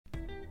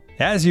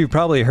As you've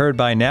probably heard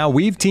by now,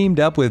 we've teamed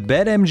up with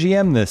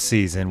BetMGM this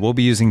season. We'll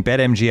be using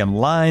BetMGM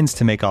lines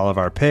to make all of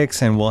our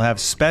picks, and we'll have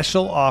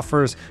special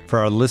offers for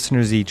our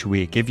listeners each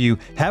week. If you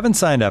haven't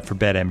signed up for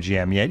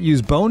BetMGM yet,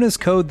 use bonus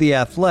code The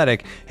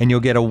Athletic, and you'll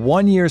get a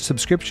 1-year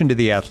subscription to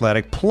The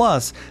Athletic,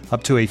 plus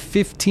up to a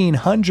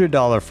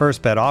 $1,500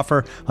 first bet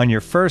offer on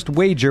your first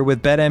wager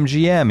with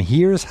BetMGM.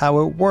 Here's how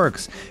it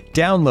works.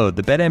 Download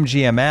the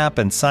BetMGM app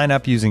and sign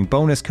up using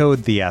bonus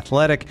code The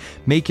Athletic.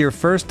 Make your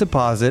first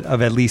deposit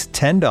of at least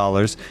 $10.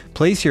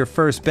 Place your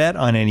first bet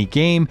on any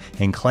game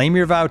and claim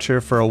your voucher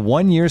for a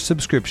 1-year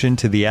subscription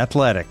to The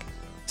Athletic.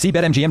 See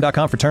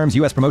BetMGM.com for terms.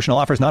 U.S. promotional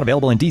offers not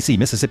available in D.C.,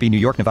 Mississippi, New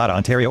York, Nevada,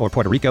 Ontario, or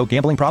Puerto Rico.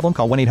 Gambling problem?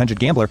 Call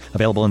 1-800-GAMBLER.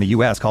 Available in the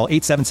U.S. Call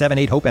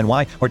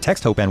 877-8-HOPE-NY or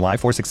text HOPE-NY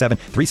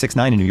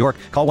 467-369 in New York.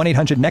 Call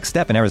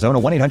 1-800-NEXT-STEP in Arizona.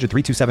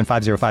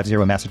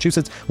 1-800-327-5050 in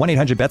Massachusetts.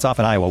 1-800-BETS-OFF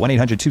in Iowa.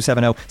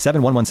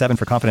 1-800-270-7117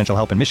 for confidential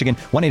help in Michigan.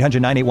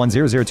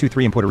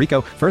 1-800-981-0023 in Puerto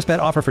Rico. First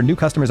bet offer for new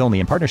customers only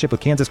in partnership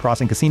with Kansas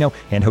Crossing Casino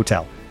and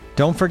Hotel.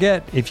 Don't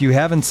forget, if you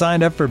haven't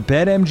signed up for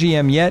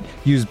BetMGM yet,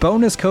 use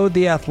bonus code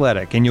The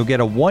Athletic, and you'll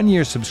get a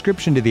 1-year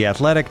subscription to The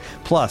Athletic,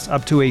 plus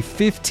up to a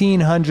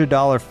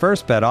 $1,500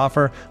 first bet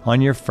offer on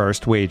your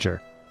first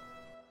wager.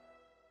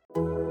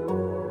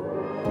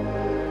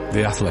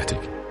 The Athletic.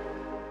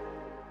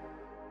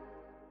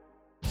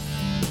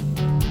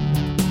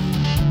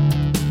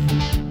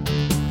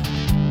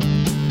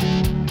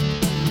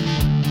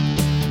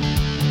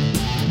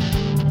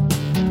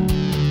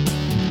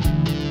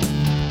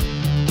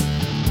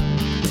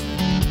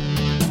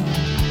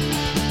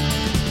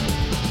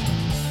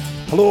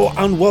 Hello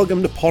and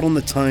welcome to Pod on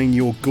the Tyne,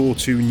 your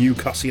go-to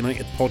Newcastle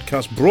United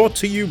podcast, brought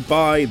to you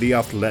by The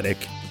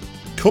Athletic.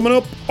 Coming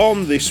up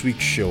on this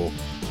week's show,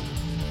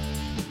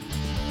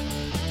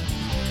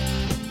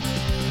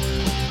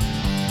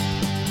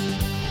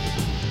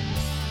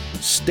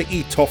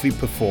 sticky toffee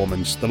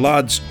performance, the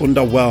lads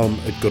underwhelm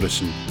at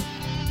Goodison.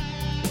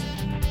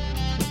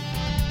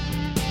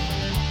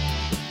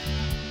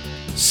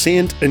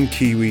 Saint and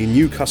Kiwi,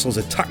 Newcastle's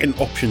attacking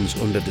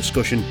options under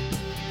discussion.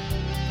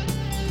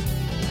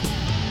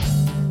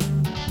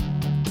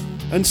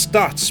 And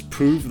stats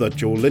prove that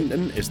Joe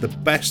Linton is the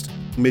best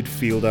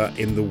midfielder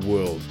in the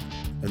world.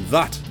 And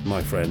that,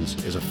 my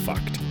friends, is a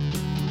fact.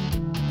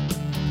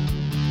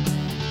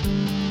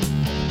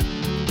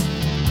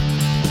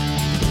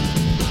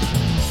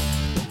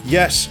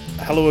 Yes,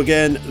 hello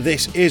again.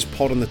 This is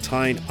Pod on the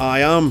Tyne.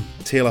 I am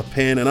Taylor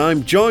Payne and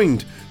I'm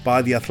joined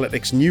by The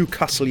Athletic's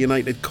Newcastle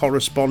United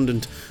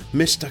correspondent,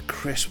 Mr.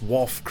 Chris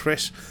Waugh.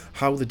 Chris,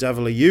 how the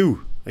devil are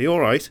you? Are you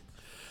alright?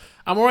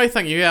 I'm alright,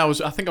 thank you. Yeah,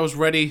 I think I was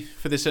ready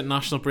for this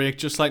international break,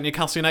 just like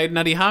Newcastle United and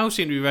Eddie Howe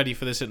seemed to be ready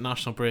for this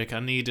international break. I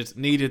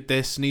needed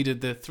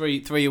the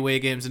three away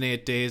games in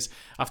 8 days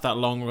after that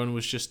long run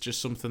was just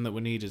something that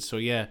we needed. So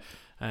yeah,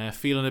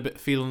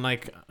 feeling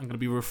like I'm going to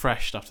be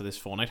refreshed after this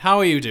fortnight. How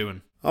are you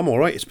doing? I'm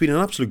alright. It's been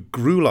an absolute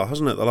grueler,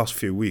 hasn't it, the last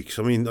few weeks?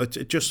 I mean,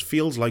 it just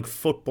feels like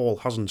football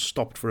hasn't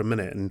stopped for a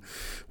minute, and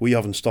we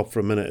haven't stopped for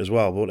a minute as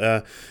well.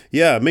 But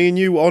yeah, me and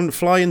you on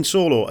flying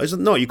solo.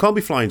 No, you can't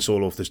be flying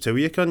solo if there's two of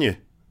you, can you?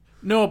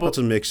 No, but that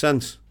doesn't make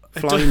sense.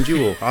 Flying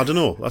duo. I don't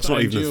know. That's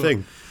not even a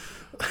thing.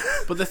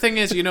 But the thing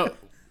is,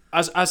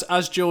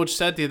 as George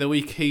said the other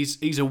week,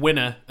 he's a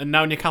winner, and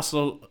now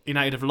Newcastle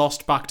United have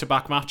lost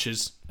back-to-back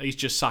matches. He's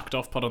just sacked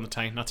off Pod on the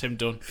Tyne. That's him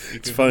done.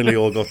 It's finally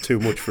all got too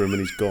much for him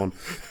and he's gone.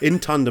 In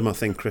tandem, I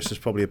think, Chris, is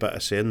probably a better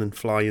saying than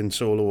flying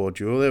solo or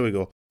duo. There we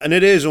go. And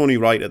it is only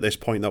right at this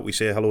point that we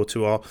say hello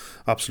to our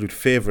absolute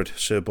favourite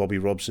Sir Bobby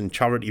Robson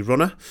charity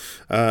runner.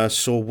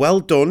 So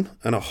well done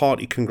and a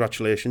hearty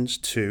congratulations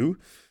to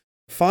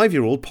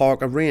 5-year-old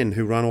Parker Rain,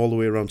 who ran all the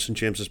way around St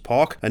James's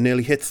Park and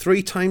nearly hit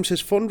 3 times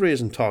his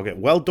fundraising target.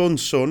 Well done,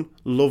 son.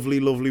 Lovely,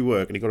 lovely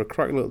work. And he got a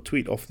cracking little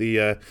tweet off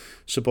the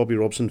Sir Bobby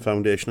Robson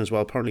Foundation as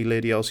well. Apparently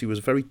Lady Elsie was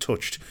very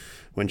touched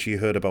when she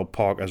heard about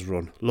Parker's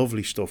run.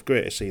 Lovely stuff.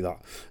 Great to see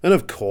that. And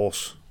of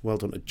course, well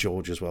done to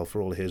George as well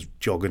for all his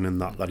jogging and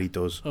that he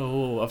does.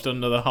 Oh, I've done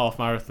another half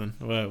marathon.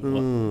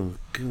 Oh,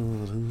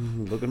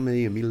 God. Look at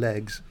me and me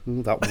legs.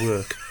 Ooh, that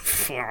work.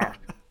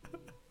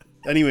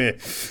 Anyway,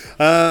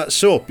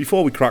 so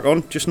before we crack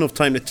on, just enough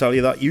time to tell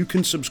you that you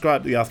can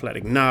subscribe to The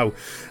Athletic now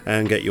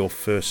and get your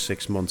first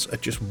 6 months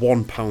at just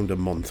 £1 a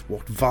month.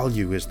 What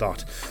value is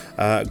that?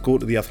 Go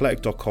to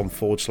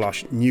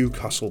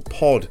theathletic.com/Newcastle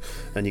pod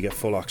and you get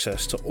full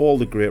access to all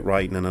the great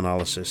writing and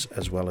analysis,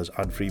 as well as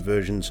ad-free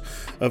versions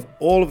of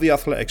all of The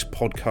Athletic's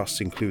podcasts,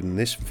 including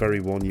this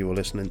very one you are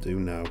listening to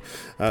now.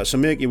 So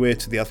make your way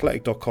to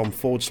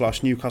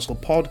theathletic.com/Newcastle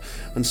pod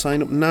and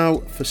sign up now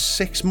for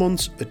 6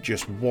 months at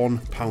just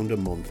 £1 a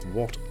month.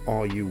 What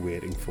are you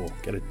waiting for?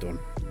 Get it done.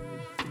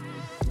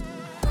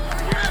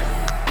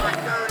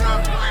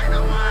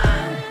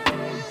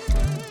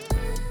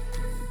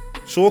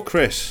 So,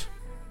 Chris,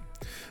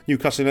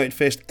 Newcastle United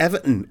faced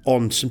Everton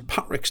on St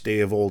Patrick's Day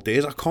of all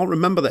days. I can't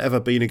remember there ever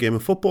being a game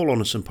of football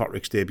on a St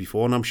Patrick's Day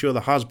before, and I'm sure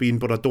there has been,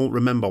 but I don't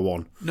remember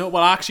one. No,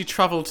 well, I actually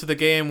travelled to the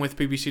game with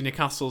BBC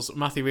Newcastle's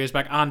Matthew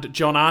Raisback and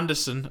John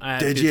Anderson,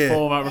 Did you?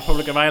 former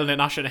Republic of Ireland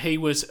international. He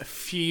was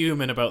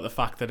fuming about the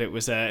fact that it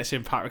was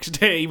St Patrick's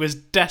Day. He was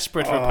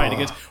desperate for a pint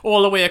against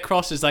all the way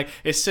across.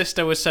 His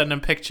sister was sending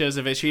pictures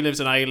of it. She lives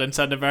in Ireland,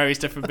 sending various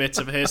different bits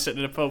of her sitting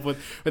in a pub with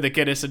a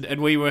Guinness,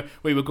 and we were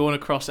going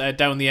across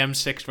down the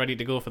M6 ready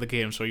to go for the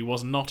game. So he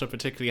was not a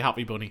particularly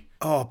happy bunny.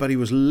 Oh, but he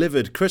was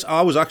livid. Chris,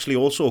 I was actually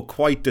also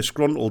quite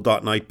disgruntled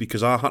that night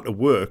because I had to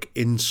work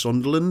in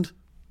Sunderland.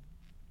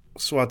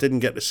 So I didn't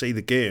get to see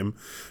the game.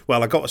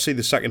 Well, I got to see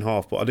the second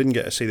half, but I didn't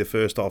get to see the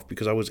first half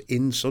because I was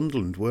in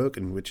Sunderland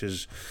working, which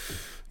is,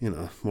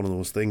 one of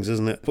those things,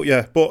 isn't it? But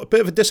yeah, a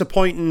bit of a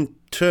disappointing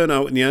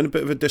turnout in the end, a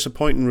bit of a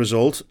disappointing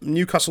result.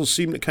 Newcastle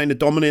seemed to kind of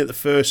dominate the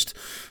first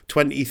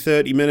 20,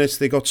 30 minutes.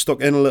 They got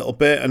stuck in a little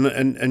bit,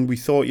 and we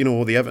thought,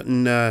 the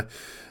Everton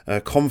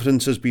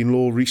confidence has been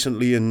low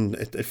recently, and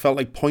it felt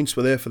like points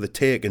were there for the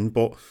taking.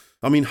 But,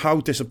 I mean,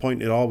 how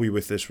disappointed are we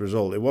with this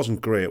result? It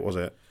wasn't great, was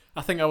it?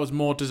 I think I was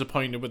more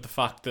disappointed with the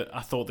fact that I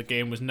thought the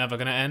game was never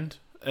going to end.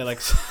 It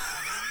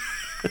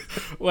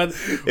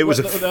was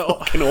a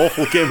fucking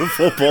awful game of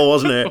football,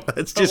 wasn't it?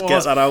 Let's just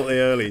get that out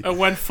there early. And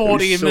when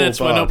 40 minutes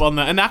went up on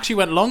that, and actually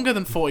went longer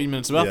than 40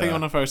 minutes. Well, I think it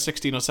went on for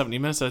 16 or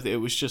 17 minutes.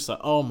 It was just like,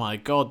 oh my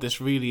God,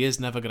 this really is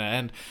never going to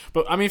end.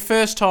 But I mean,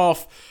 first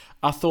half,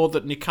 I thought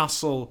that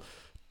Newcastle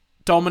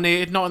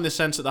dominated, not in the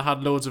sense that they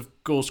had loads of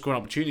goal scoring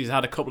opportunities. They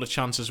had a couple of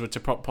chances which they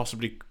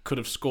possibly could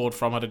have scored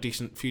from, had a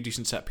few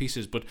decent set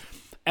pieces, but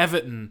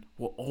Everton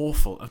were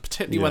awful, and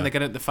particularly when they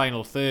get into the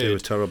final third. It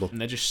was terrible. And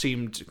they just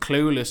seemed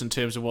clueless in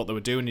terms of what they were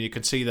doing, and you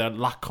could see they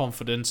lack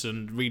confidence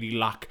and really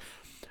lack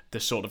the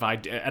sort of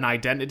an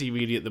identity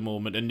really at the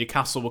moment. And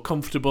Newcastle were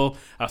comfortable.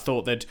 I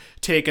thought they'd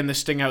taken the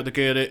sting out of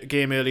the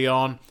game early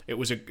on. It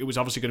was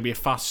obviously going to be a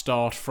fast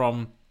start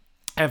from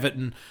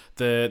Everton.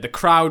 The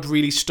crowd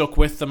really stuck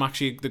with them,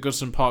 actually, the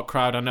Goodison Park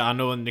crowd. I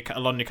know a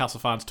lot of Newcastle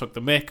fans took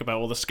the mick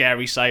about all the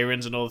scary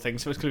sirens and all the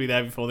things, so it's going to be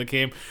there before the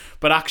game.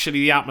 But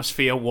actually the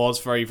atmosphere was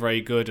very, very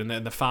good,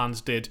 and the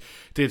fans did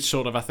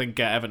sort of, I think,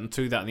 get Everton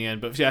through that in the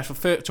end. But yeah,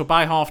 so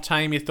by half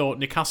time you thought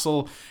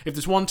Newcastle, if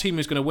there's one team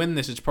who's going to win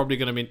this, it's probably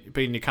going to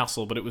be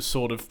Newcastle, but it was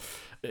sort of,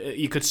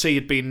 you could see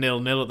it being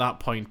 0-0 at that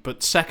point.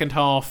 But second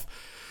half,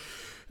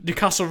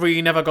 Newcastle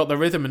really never got the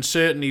rhythm, and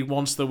certainly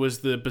once there was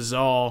the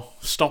bizarre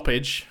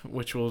stoppage,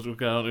 which we'll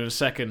get on in a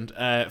second,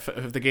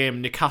 of the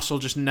game, Newcastle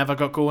just never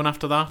got going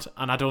after that,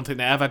 and I don't think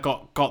they ever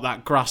got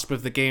that grasp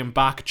of the game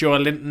back. Joe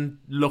Linton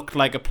looked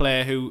like a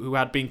player who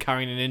had been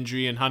carrying an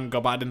injury and hadn't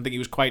got back. I didn't think he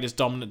was quite as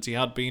dominant as he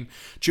had been.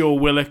 Joe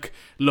Willock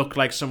looked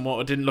like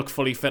didn't look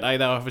fully fit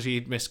either. Obviously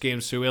he'd missed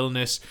games through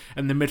illness,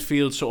 and the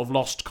midfield sort of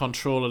lost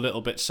control a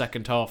little bit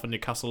second half, and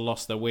Newcastle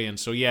lost their way. And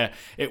so yeah,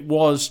 it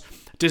was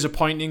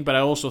disappointing, but I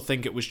also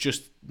think it was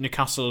just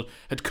Newcastle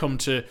had come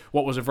to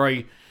what was a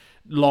very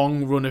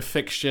long run of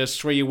fixtures,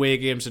 3 away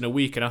games in a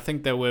week, and I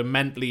think they were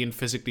mentally and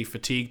physically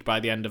fatigued by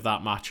the end of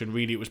that match, and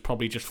really it was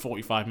probably just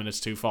 45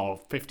 minutes too far,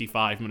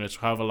 55 minutes,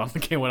 however long the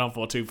game went on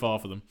for, too far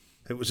for them.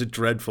 It was a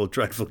dreadful,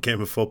 dreadful game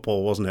of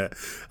football, wasn't it?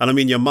 And I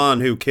mean, your man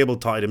who cable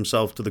tied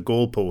himself to the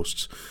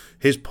goalposts,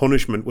 his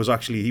punishment was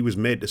actually he was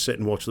made to sit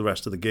and watch the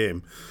rest of the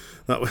game.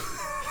 That was...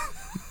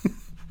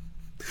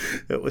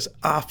 It was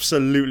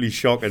absolutely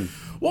shocking.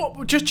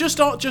 What? Just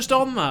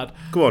on that.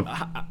 Go on.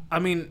 I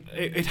mean,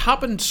 it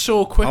happened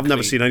so quickly. I've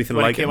never seen anything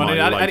like it in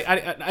my life.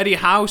 Eddie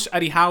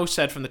Howe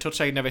said from the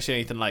touchline he'd never seen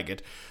anything like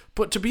it.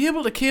 But to be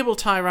able to cable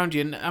tie around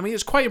you, and I mean,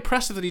 it's quite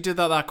impressive that he did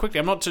that quickly.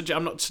 I'm not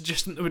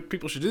suggesting that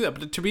people should do that,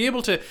 but to be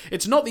able to,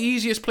 it's not the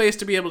easiest place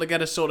to be able to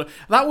get a sort of.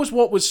 That was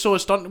what was so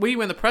astonishing. We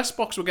were in the press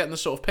box, we're getting the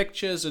sort of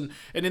pictures, and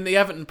in the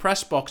Everton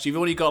press box, you've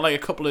only got like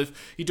a couple of.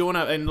 You don't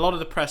have in a lot of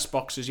the press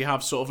boxes. You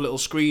have sort of little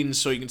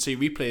screens so you can see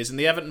replays. In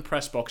the Everton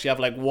press box, you have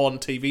like one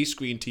TV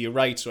screen to your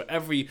right, so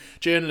every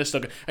journalist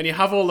looking, and you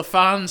have all the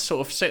fans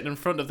sort of sitting in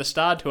front of the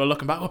stand who are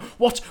looking back. Oh,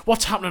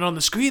 what's happening on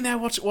the screen there?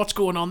 What's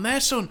going on there,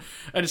 son?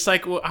 And it's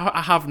like, well,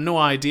 I have no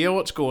idea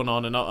what's going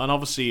on, and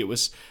obviously it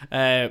was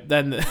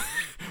then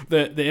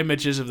the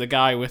images of the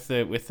guy with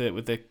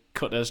the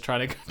cutters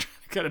trying to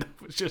get it up.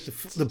 It was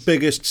just the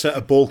biggest set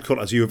of bolt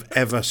cutters you have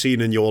ever seen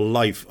in your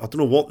life. I don't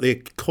know what they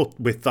cut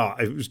with that.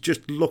 It was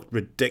just looked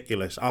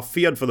ridiculous. I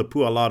feared for the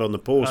poor lad on the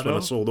post when I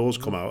saw those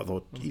come out. I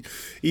thought,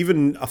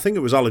 even I think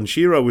it was Alan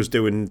Shearer was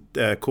doing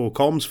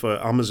co-coms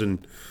for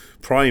Amazon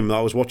Prime that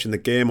I was watching the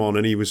game on,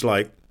 and he was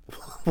like,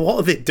 what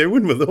are they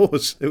doing with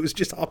those? It was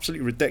just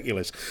absolutely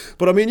ridiculous.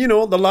 But I mean,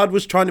 the lad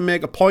was trying to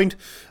make a point.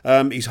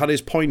 He's had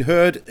his point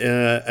heard,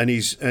 and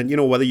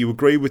whether you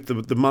agree with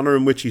the manner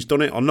in which he's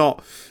done it or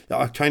not,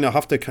 I kind of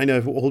have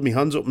to hold my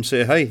hands up and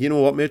say, hey, you know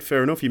what, mate,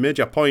 fair enough, you made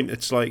your point.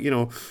 It's like,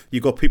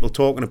 you got people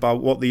talking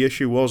about what the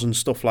issue was and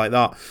stuff like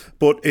that.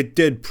 But it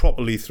did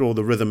properly throw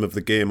the rhythm of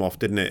the game off,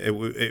 didn't it?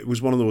 It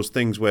was one of those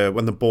things where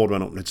when the board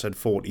went up and it said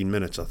 14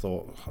 minutes, I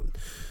thought,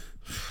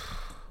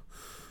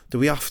 Do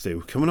we have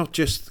to? Can we not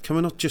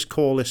just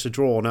call this a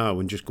draw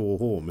now and just go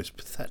home? It's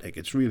pathetic.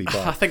 It's really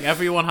bad. I think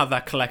everyone had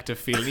that collective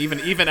feeling.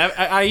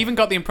 I even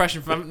got the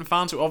impression from Everton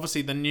fans who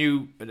obviously they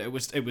knew it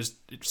was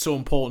so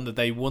important that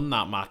they won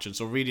that match, and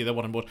so really they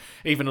wanted. But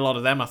even a lot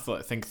of them, I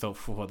think thought,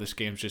 "Oh, this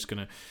game's just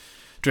going to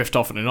drift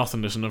off into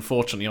nothingness." And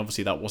unfortunately,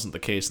 obviously, that wasn't the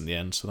case in the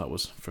end. So that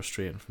was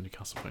frustrating from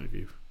Newcastle's point of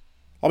view.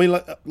 I mean,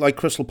 like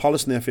Crystal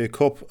Palace in the FA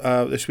Cup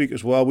this week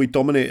as well. We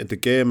dominated the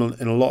game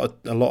in a lot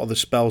of the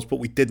spells, but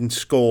we didn't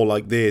score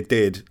like they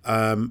did,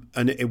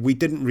 we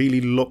didn't really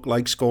look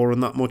like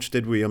scoring that much,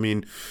 did we? I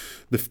mean,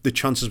 the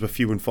chances were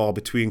few and far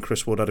between.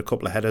 Chris Wood had a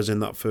couple of headers in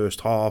that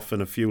first half,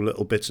 and a few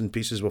little bits and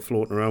pieces were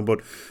floating around,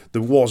 but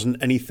there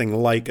wasn't anything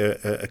like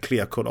a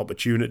clear-cut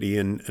opportunity.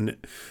 And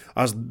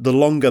as the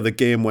longer the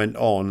game went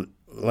on,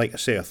 like I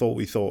say,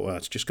 we thought well,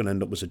 it's just going to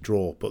end up as a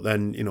draw. But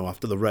then,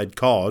 after the red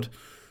card,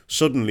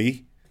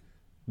 suddenly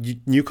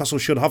Newcastle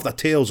should have their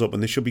tails up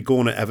and they should be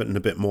going at Everton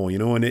a bit more,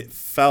 and it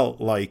felt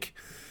like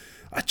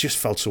I just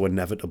felt so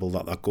inevitable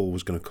that goal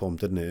was going to come,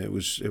 didn't it? It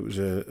was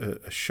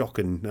a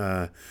shocking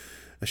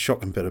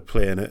bit of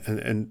play,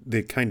 and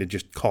they kind of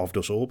just carved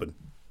us open.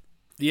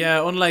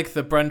 Yeah, unlike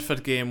the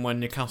Brentford game when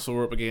Newcastle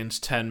were up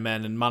against 10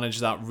 men and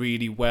managed that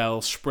really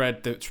well,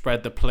 spread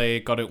the play,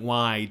 got it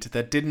wide,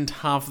 they didn't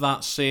have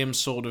that same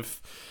sort of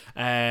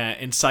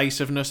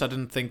incisiveness, I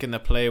didn't think, in the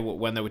play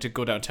when they did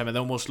go down 10 men. They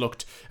almost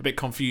looked a bit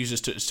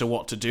confused as to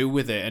what to do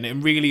with it, and it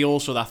really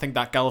also, I think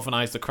that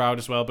galvanised the crowd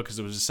as well, because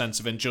there was a sense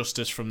of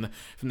injustice from the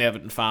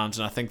Everton fans,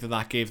 and I think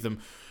that gave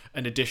them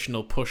an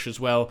additional push as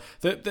well.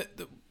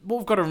 What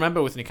we've got to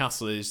remember with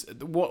Newcastle is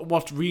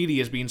what really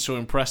has been so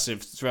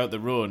impressive throughout the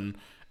run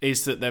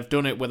is that they've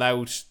done it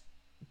without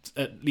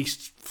at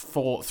least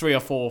 3 or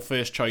 4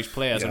 first choice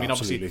players. Yeah, I mean,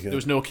 obviously there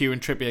was no Kieran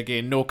Trippier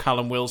again, no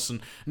Callum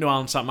Wilson, no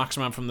Alan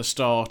Saint-Maximin from the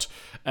start,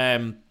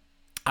 and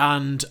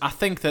I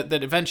think that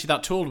eventually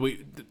that told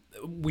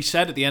we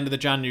said at the end of the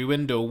January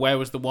window where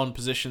was the one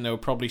position they were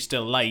probably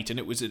still light, and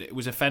it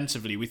was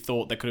offensively. We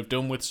thought they could have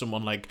done with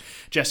someone like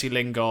Jesse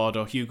Lingard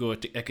or Hugo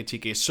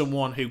Ekitike,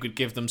 someone who could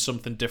give them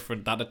something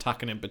different, that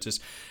attacking impetus,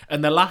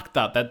 and they lacked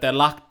that. They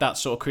lacked that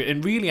sort of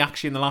and really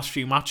actually in the last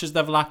few matches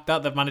they've lacked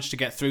that. They've managed to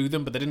get through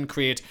them, but they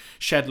didn't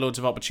shed loads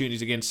of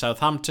opportunities against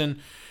Southampton.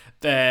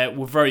 They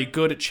were very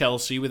good at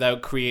Chelsea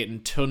without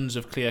creating tons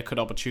of clear-cut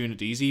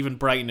opportunities. Even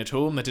Brighton at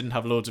home, they didn't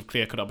have loads of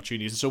clear-cut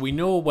opportunities. And so we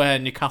know where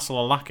Newcastle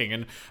are lacking.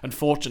 And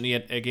unfortunately,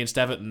 against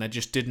Everton, they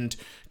just didn't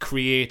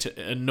create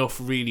enough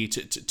really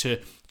to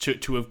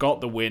have got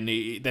the win.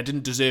 They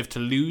didn't deserve to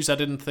lose, I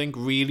didn't think,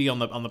 really, on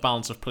the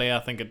balance of play. I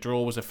think a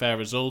draw was a fair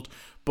result.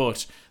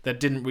 But they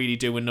didn't really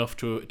do enough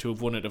to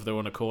have won it of their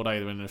own accord,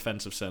 either in an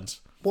offensive sense.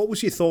 What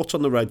was your thoughts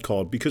on the red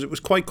card? Because it was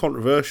quite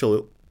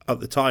controversial at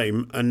the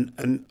time,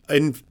 and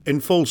in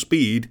full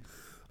speed,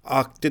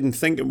 I didn't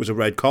think it was a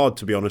red card,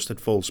 to be honest, at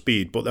full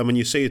speed. But then when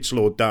you see it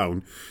slowed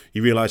down,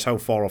 you realise how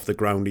far off the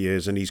ground he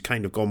is, and he's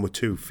kind of gone with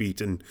 2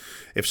 feet. And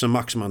if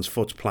Saint-Maximin's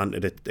foot's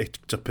planted,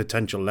 it's a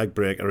potential leg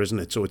breaker, isn't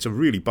it? So it's a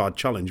really bad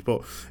challenge.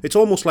 But it's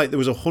almost like there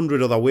was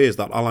 100 other ways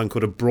that Alan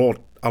could have brought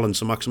Alan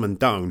Saint-Maximin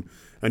down,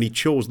 and he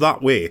chose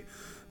that way,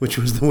 which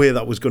was the way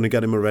that was going to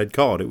get him a red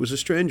card. It was a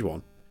strange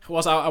one.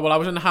 I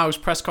was in the House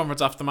press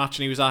conference after the match,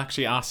 and he was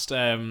actually asked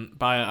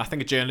by, I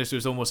think, a journalist who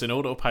was almost in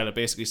autopilot,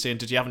 basically saying,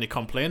 "Did you have any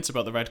complaints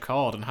about the red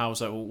card?" And Howe's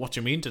like, "Well, what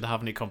do you mean? Did I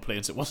have any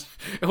complaints? It wasn't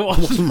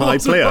my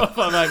player."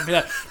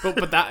 Yeah.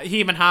 But that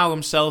even Howe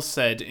himself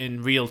said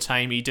in real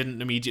time he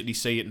didn't immediately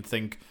see it and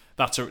think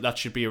that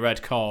should be a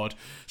red card.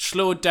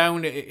 Slowed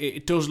down,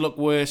 it does look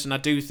worse, and I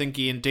do think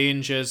he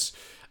endangers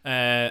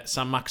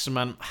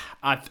Saint-Maximin.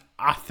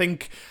 I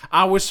think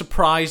I was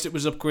surprised it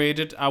was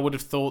upgraded. I would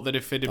have thought that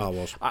if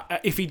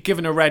he'd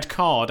given a red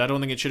card, I don't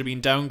think it should have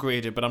been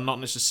downgraded. But I'm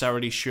not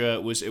necessarily sure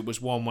it was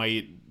one way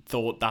he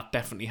thought that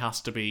definitely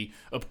has to be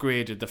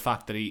upgraded. The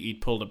fact that he'd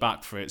pulled it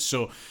back for it.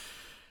 So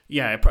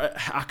yeah,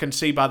 I can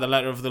see by the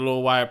letter of the law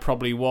why it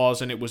probably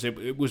was, and it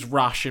was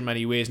rash in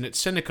many ways, and it's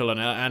cynical.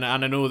 And I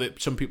know that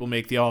some people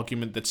make the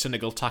argument that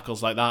cynical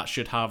tackles like that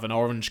should have an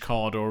orange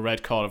card or a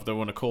red card of their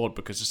own accord,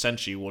 because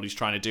essentially what he's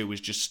trying to do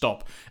is just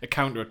stop a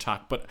counter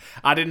attack. But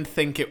I didn't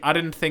think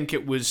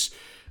it was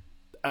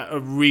a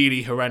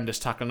really horrendous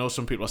tackle. I know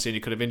some people are saying he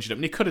could have injured him,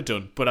 and he could have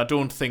done, but I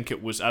don't think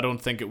it was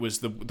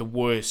the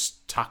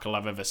worst tackle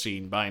I've ever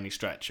seen by any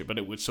stretch. But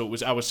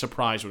I was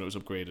surprised when it was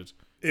upgraded.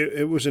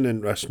 It was an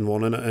interesting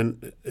one,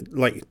 and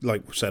like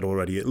we said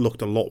already, it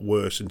looked a lot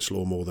worse in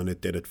slow-mo than it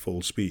did at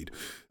full speed.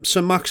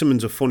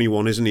 Saint-Maximin's a funny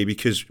one, isn't he?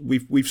 Because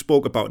we've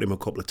spoke about him a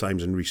couple of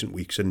times in recent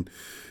weeks, and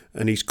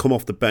he's come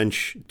off the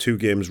bench 2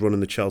 games running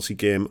the Chelsea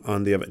game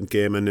and the Everton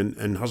game,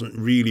 and hasn't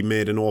really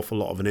made an awful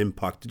lot of an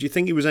impact. Did you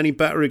think he was any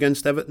better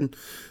against Everton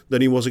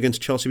than he was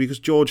against Chelsea? Because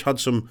George had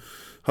some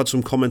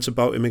comments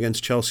about him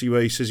against Chelsea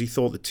where he says he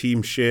thought the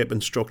team shape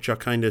and structure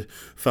kind of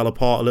fell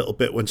apart a little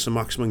bit when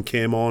Saint-Maximin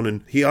came on,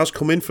 and he has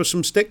come in for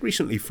some stick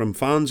recently from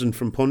fans and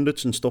from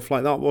pundits and stuff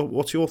like that.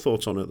 What's your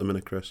thoughts on it at the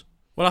minute, Chris?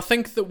 Well, I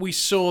think that we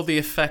saw the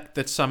effect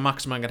that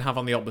Saint-Maximin could have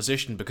on the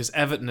opposition, because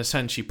Everton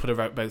essentially put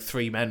about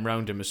 3 men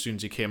round him as soon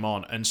as he came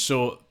on, and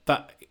so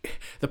that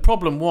the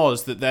problem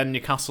was that then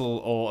Newcastle,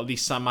 or at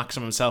least Sam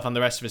Maximin himself and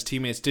the rest of his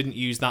teammates, didn't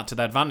use that to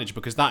their advantage,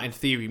 because that in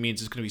theory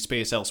means there's going to be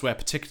space elsewhere,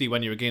 particularly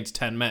when you're against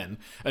 10 men,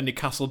 and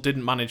Newcastle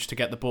didn't manage to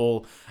get the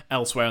ball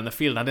elsewhere in the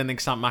field. I didn't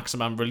think Sam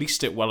Maximin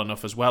released it well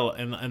enough as well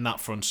in that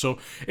front. So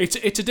it's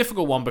a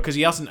difficult one, because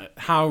he hasn't,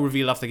 how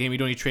revealed after the game,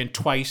 he'd only trained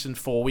twice in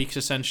 4 weeks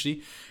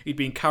essentially. He'd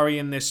been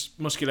carrying this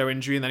muscular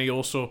injury, and then he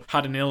also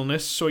had an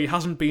illness, so he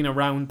hasn't been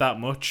around that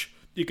much.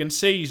 You can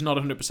see he's not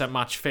 100%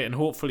 match fit, and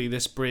hopefully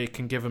this break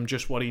can give him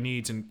just what he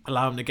needs and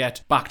allow him to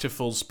get back to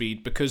full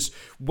speed, because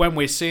when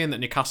we're saying that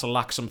Newcastle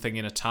lacks something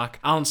in attack,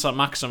 Allan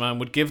Saint-Maximin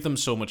would give them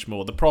so much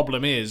more. The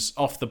problem is,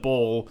 off the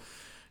ball,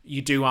 you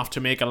do have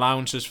to make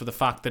allowances for the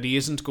fact that he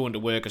isn't going to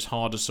work as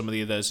hard as some of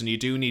the others, and you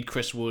do need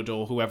Chris Wood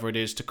or whoever it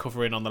is to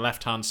cover in on the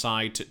left-hand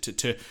side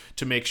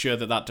to make sure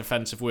that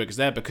defensive work is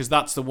there, because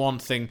that's the one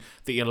thing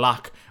that you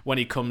lack when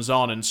he comes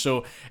on. And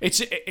so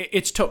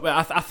it's tough.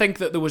 I think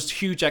that there was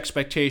huge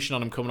expectation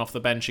on him coming off the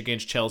bench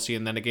against Chelsea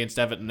and then against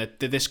Everton, that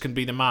this can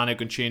be the man who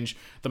can change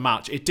the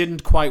match. It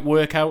didn't quite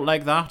work out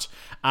like that,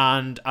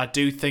 and I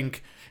do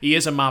think he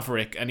is a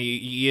maverick, and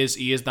he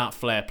is that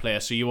flair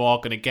player, so you are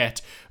going to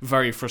get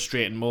very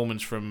frustrating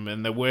moments from him,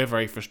 and there were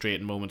very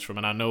frustrating moments from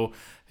him. And I know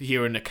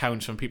hearing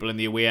accounts from people in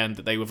the away end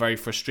that they were very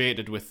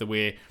frustrated with the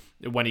way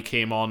when he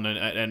came on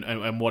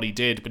and what he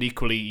did, but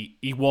equally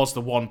he was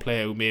the one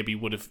player who maybe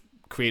would have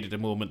created a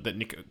moment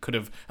that could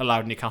have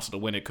allowed Newcastle to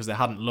win it, because they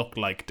hadn't looked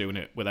like doing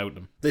it without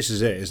him. This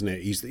is it, isn't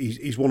it?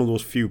 He's one of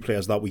those few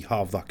players that we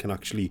have that can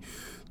actually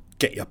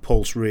get your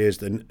pulse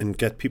raised and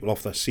get people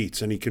off their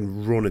seats, and he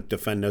can run at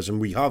defenders. And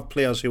we have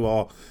players who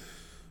are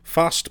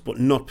fast but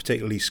not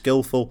particularly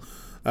skillful.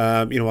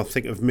 I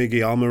think of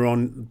Miggy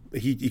Almiron.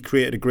 He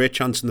created a great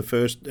chance in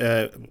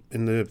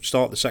the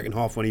start of the second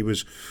half when he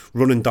was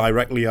running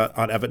directly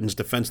at Everton's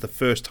defence, the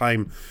first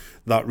time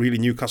that really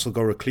Newcastle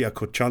got a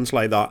clear-cut chance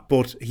like that.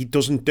 But he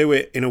doesn't do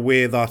it in a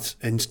way that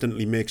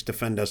instantly makes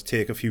defenders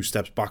take a few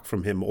steps back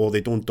from him, or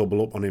they don't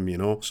double up on him,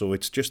 So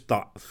it's just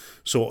that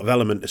sort of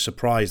element of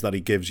surprise that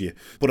he gives you.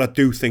 But I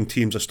do think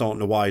teams are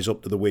starting to wise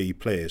up to the way he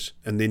plays,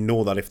 and they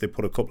know that if they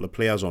put a couple of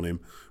players on him,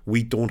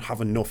 we don't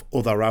have enough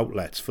other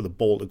outlets for the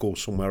ball to go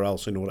somewhere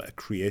else in order to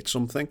create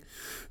something.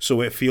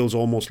 So it feels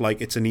almost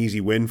like it's an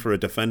easy win for a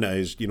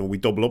defender. We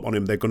double up on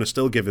him, they're going to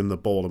still give him the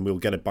ball and we'll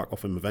get it back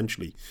off him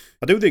eventually.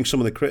 I do think some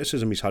of the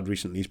criticism he's had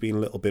recently has been a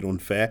little bit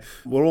unfair.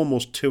 We're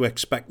almost too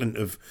expectant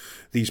of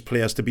these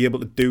players to be able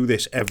to do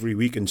this every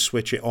week and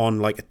switch it on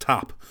like a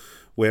tap,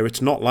 where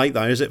it's not like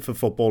that, is it, for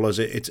footballers?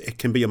 It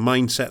can be a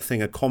mindset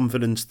thing, a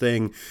confidence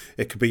thing.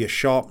 It could be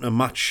a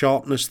match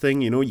sharpness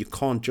thing. You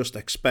can't just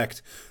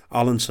expect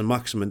Allan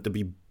Saint-Maximin to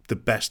be the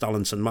best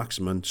Allan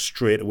Saint-Maximin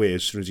straight away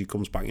as soon as he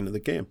comes back into the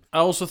game. I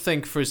also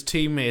think for his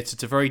teammates,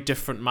 it's a very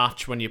different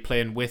match when you're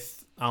playing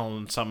with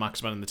Allan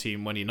Saint-Maximin in the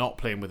team when you're not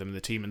playing with him in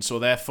the team. And so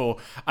therefore,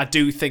 I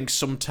do think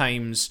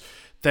sometimes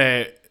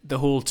the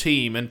whole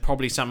team, and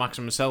probably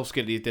Saint-Maximin himself,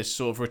 get this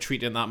sort of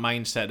retreat in that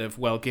mindset of,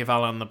 well, give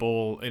Allan the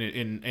ball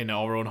in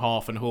our own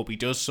half and hope he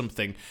does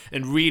something.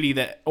 And really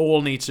that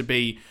all needs to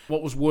be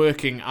what was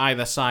working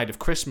either side of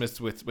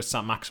Christmas with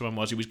Saint-Maximin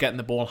was he was getting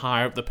the ball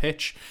higher up the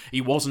pitch.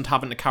 He wasn't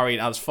having to carry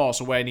it as far,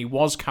 so when he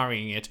was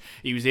carrying it,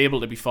 he was able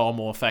to be far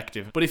more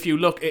effective. But if you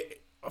look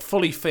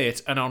fully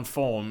fit and on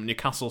form,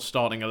 Newcastle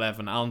starting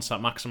 11, Allan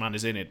Saint-Maximin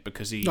is in it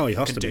because he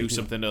can do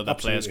something that other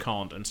players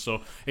can't. And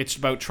so it's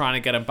about trying to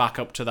get him back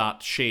up to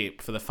that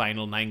shape for the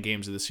final 9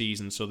 games of the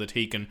season so that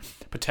he can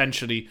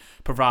potentially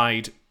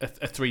provide a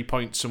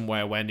 3-point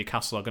somewhere where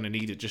Newcastle are going to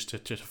need it just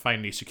to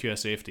finally secure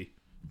safety.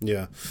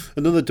 Yeah.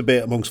 Another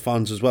debate amongst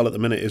fans as well at the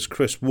minute is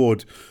Chris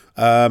Wood.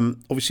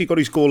 Obviously he got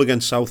his goal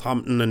against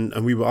Southampton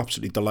and we were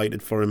absolutely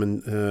delighted for him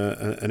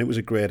and it was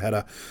a great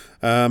header.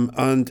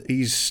 And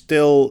he's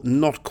still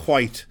not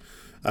quite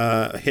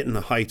hitting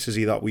the heights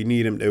that we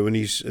need him to, and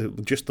he's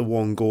just the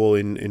one goal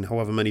in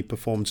however many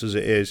performances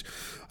it is.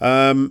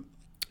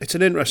 It's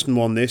an interesting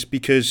one, this,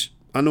 because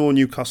I know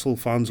Newcastle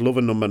fans love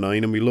a number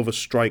 9 and we love a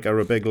striker,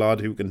 a big lad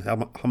who can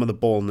hammer the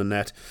ball in the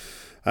net.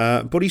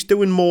 But he's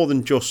doing more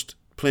than just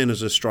playing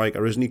as a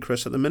striker, isn't he,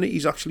 Chris? At the minute,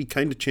 he's actually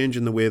kind of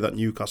changing the way that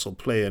Newcastle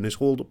play, and his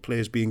hold-up play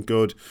is being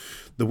good,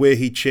 the way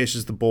he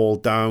chases the ball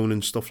down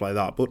and stuff like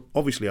that. But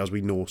obviously, as we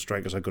know,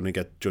 strikers are going to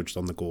get judged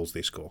on the goals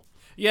they score.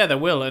 Yeah, they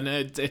will, and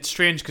it's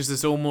strange because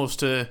there's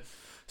almost a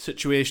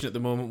situation at the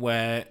moment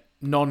where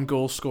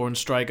non-goal scoring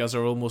strikers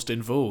are almost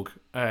in vogue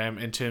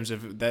in terms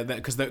of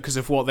because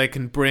of what they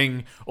can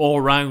bring all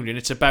round, and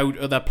it's about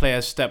other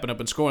players stepping up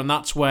and scoring. And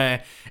that's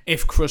where,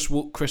 if Chris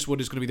Wood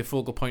is going to be the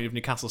focal point of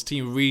Newcastle's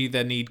team, really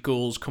they need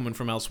goals coming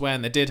from elsewhere,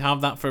 and they did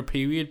have that for a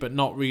period, but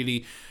not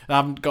really. They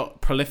haven't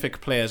got prolific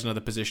players in other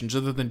positions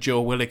other than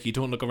Joe Willock. You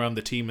don't look around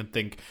the team and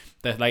think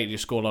they're likely to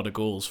score a lot of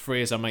goals.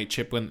 Fraser might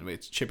chip in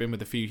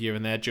with a few here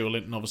and there. Joe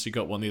Linton obviously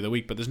got one the other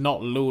week, but there's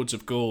not loads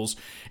of goals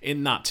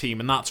in that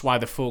team, and that's why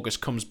the focus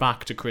comes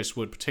back to Chris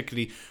Wood,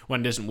 particularly when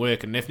it doesn't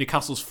work. And if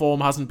Newcastle's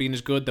form hasn't been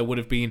as good, there would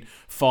have been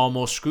far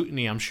more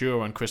scrutiny, I'm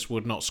sure, on Chris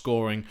Wood not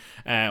scoring,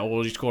 or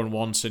only scoring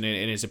once in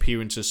his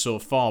appearances so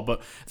far.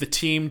 But the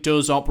team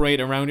does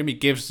operate around him. He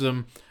gives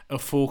them a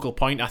focal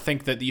point. I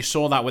think that you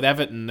saw that with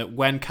Everton, that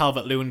when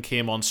Calvert-Lewin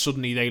came on,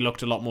 suddenly they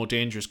looked a lot more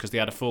dangerous because they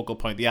had a focal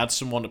point. They had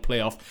someone to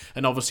play off,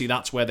 and obviously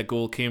that's where the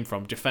goal came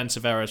from.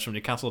 Defensive errors from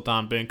Newcastle.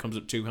 Dan Burn comes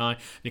up too high.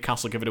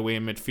 Newcastle give it away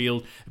in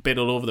midfield, a bit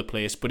all over the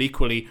place, but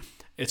equally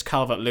it's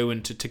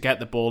Calvert-Lewin to get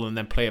the ball and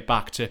then play it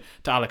back to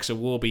Alex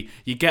Iwobi.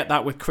 You get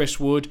that with Chris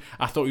Wood.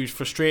 I thought he was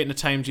frustrating at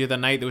times the other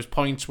night. There was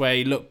points where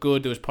he looked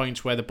good. There was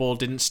points where the ball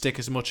didn't stick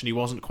as much and he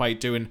wasn't quite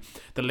doing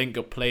the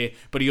link-up play.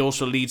 But he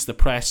also leads the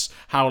press.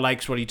 Howe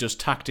likes what he does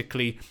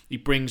tactically. He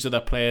brings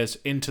other players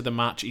into the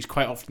match. He's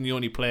quite often the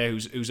only player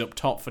who's up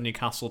top for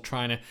Newcastle,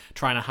 trying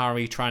to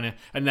harry,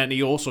 and then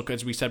he also,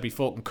 as we said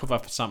before, can cover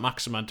for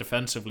Saint-Maximin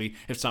defensively.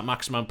 If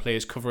Saint-Maximin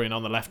plays covering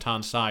on the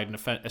left-hand side and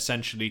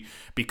essentially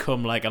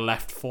become like a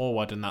left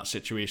forward in that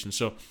situation.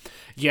 So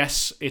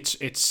yes, he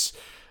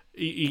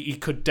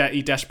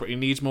desperately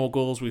needs more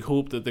goals. We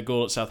hope that the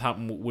goal at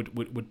Southampton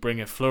would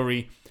bring a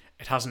flurry.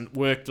 It hasn't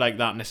worked like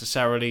that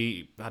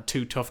necessarily. Had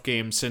 2 tough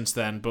games since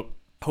then, but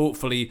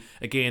hopefully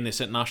again this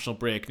international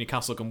break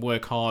Newcastle can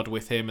work hard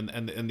with him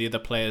and the other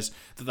players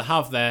that they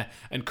have there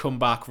and come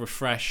back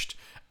refreshed,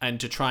 and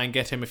to try and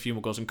get him a few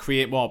more goals and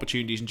create more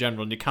opportunities in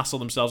general. Newcastle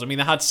themselves, I mean,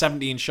 they had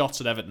 17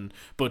 shots at Everton,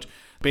 but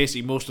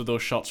basically most of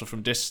those shots were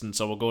from distance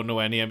or will go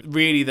nowhere near.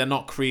 Really, they're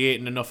not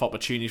creating enough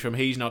opportunities for him.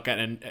 He's not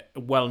getting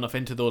well enough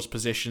into those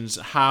positions.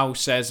 Howe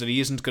says that he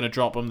isn't going to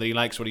drop him, that he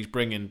likes what he's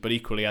bringing, but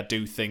equally I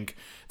do think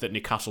that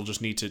Newcastle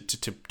just need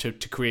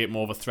to create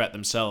more of a threat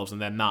themselves,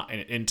 and then that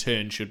in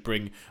turn should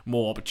bring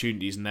more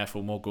opportunities and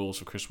therefore more goals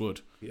for Chris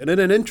Wood. And in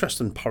an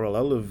interesting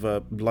parallel of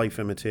life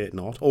imitating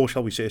art, or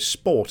shall we say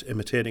sport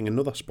imitating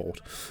another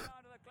sport,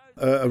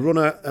 a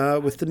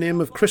runner with the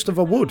name of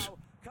Christopher Wood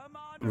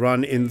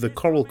ran in the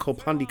Coral Cup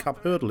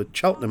Handicap Hurdle at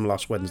Cheltenham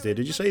last Wednesday.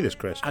 Did you see this,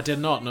 Chris? I did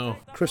not know.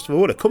 Christopher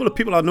Wood. A couple of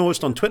people I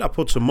noticed on Twitter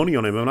put some money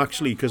on him, and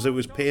actually, because it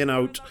was paying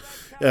out,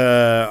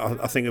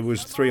 I think it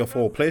was 3 or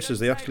 4 places,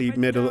 they actually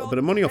made a little bit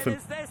of money off him.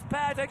 This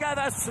pair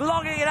together,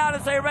 slogging it out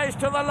as they race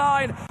to the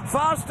line.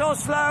 Fast or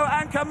slow,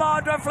 and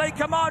Commander of Fleet,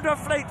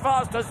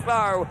 fast or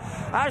slow.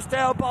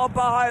 Ashdale Bob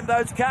behind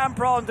those.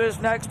 Campron is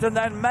next, and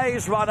then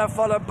Maze Runner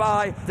followed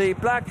by the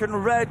black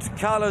and red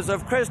colours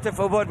of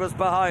Christopher Wood was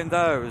behind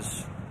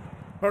those.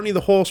 Apparently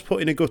the horse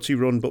put in a gutsy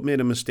run but made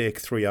a mistake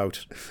 3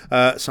 out.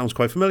 Sounds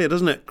quite familiar,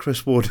 doesn't it,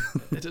 Chris Wood?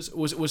 It is,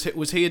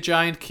 was he a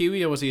giant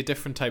kiwi or was he a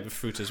different type of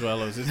fruit as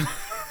well? Or was it?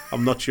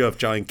 I'm not sure if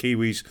giant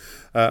kiwis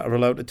are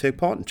allowed to take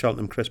part in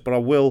Cheltenham, Chris, but I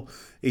will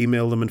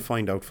email them and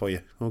find out for you,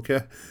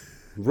 okay?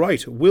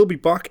 Right, we'll be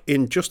back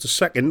in just a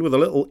second with a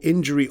little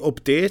injury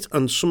update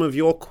and some of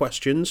your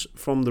questions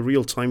from the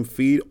real-time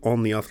feed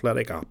on the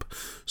Athletic app.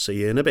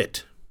 See you in a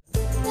bit.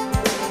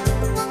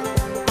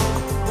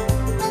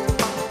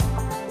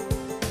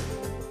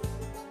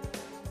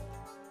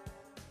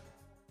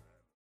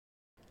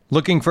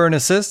 Looking for an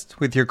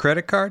assist with your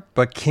credit card,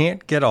 but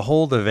can't get a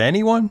hold of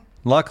anyone?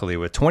 Luckily,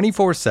 with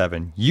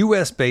 24/7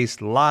 US-based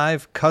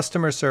live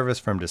customer service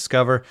from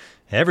Discover,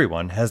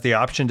 everyone has the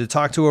option to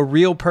talk to a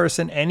real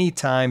person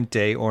anytime,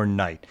 day or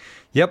night.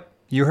 Yep,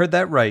 you heard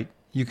that right.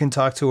 You can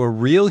talk to a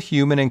real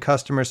human in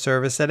customer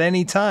service at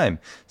any time.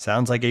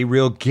 Sounds like a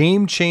real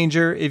game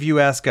changer if you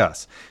ask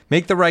us.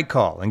 Make the right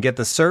call and get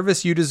the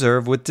service you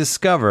deserve with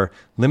Discover.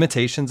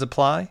 Limitations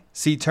apply.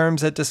 See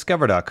terms at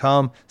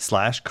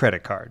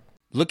discover.com/creditcard.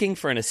 Looking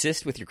for an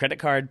assist with your credit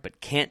card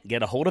but can't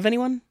get a hold of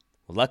anyone?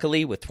 Well,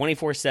 luckily, with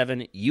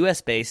 24/7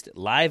 US-based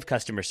live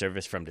customer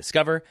service from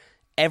Discover,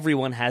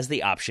 everyone has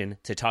the option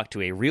to talk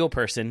to a real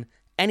person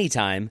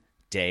anytime,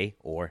 day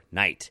or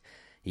night.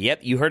 Yep,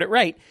 you heard it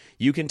right.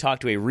 You can talk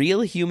to a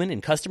real human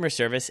in customer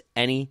service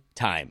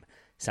anytime.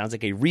 Sounds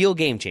like a real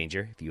game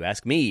changer, if you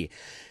ask me.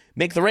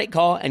 Make the right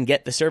call and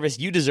get the service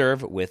you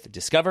deserve with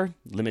Discover.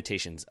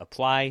 Limitations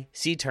apply.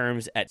 See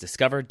terms at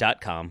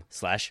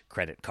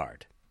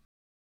discover.com/creditcard.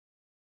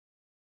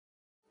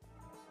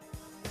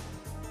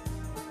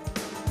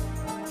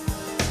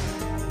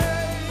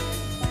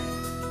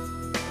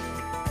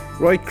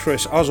 Right,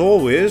 Chris, as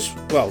always,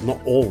 well,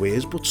 not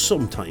always, but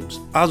sometimes,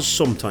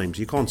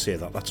 you can't say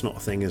that, that's not a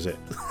thing, is it?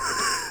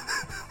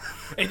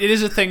 It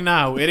is a thing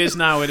now. It is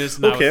now.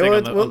 Okay,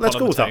 well, let's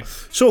go with that.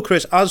 So,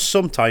 Chris, as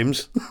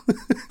sometimes,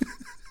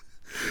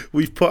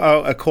 we've put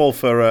out a call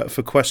for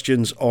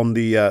questions on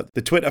the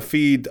Twitter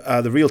feed,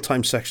 the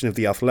real-time section of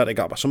the Athletic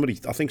app.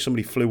 I think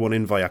somebody flew one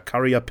in via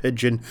carrier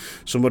pigeon.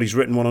 Somebody's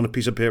written one on a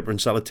piece of paper and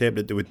sellotaped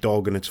it to a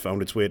dog, and it's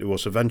found its way to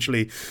us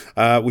eventually.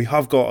 We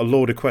have got a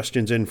load of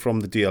questions in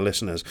from the dear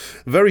listeners.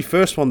 The very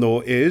first one,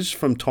 though, is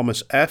from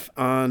Thomas F.,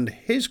 and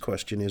his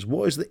question is,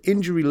 what is the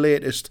injury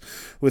latest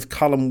with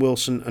Callum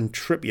Wilson and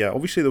Trippier?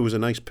 Obviously, there was a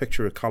nice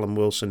picture of Callum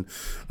Wilson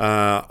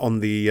on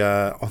the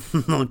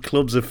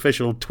club's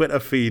official Twitter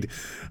feed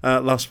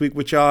last week,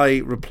 which I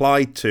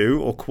replied to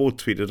or quote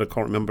tweeted, I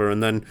can't remember,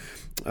 and then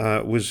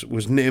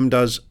was named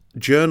as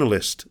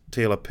journalist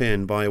Taylor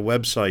Payne by a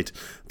website.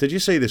 Did you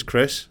see this,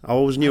 Chris? I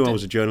always knew I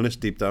was a journalist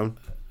deep down.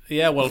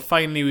 Yeah, well,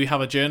 finally we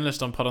have a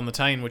journalist on Pod on the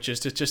Tyne, which is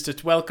just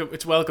it's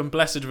welcome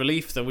blessed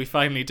relief that we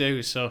finally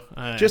do. So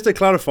just to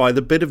clarify,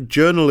 the bit of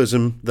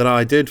journalism that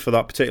I did for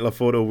that particular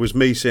photo was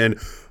me saying,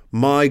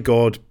 My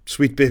God,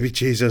 sweet baby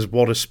Jesus,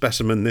 what a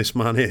specimen this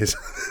man is.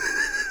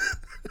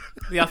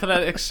 The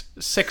Athletics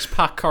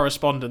six-pack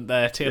correspondent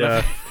there, Taylor.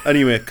 Yeah.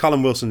 Anyway,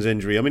 Callum Wilson's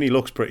injury. I mean, he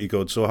looks pretty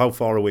good, so how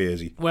far away is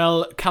he?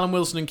 Well, Callum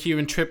Wilson and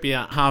Kieran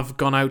Trippier have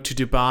gone out to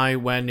Dubai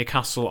where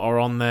Newcastle are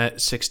on their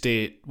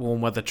 6-day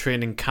warm weather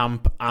training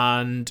camp,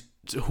 and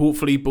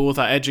hopefully both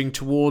are edging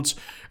towards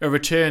a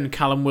return.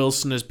 Callum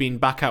Wilson has been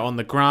back out on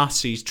the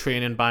grass. He's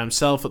training by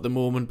himself at the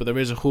moment, but there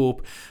is a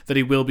hope that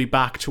he will be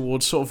back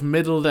towards sort of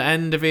middle to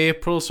end of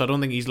April, so I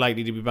don't think he's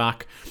likely to be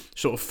back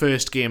sort of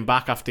first game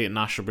back after the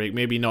international break.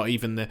 Maybe not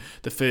even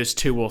the first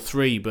 2 or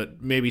 3,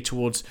 but maybe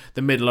towards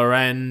the middle or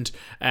end.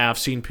 I've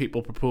seen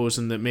people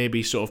proposing that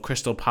maybe sort of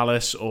Crystal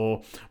Palace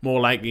or more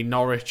likely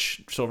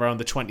Norwich sort of around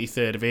the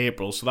 23rd of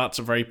April, so that's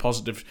a very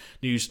positive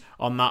news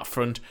on that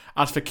front.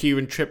 As for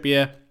Kieran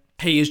Trippier,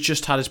 he has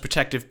just had his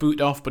protective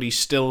boot off, but he's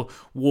still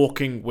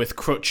walking with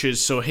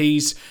crutches, so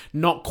he's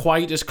not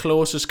quite as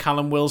close as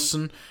Callum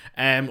Wilson,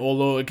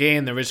 although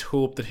again there is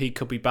hope that he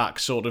could be back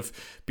sort of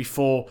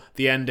before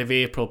the end of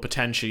April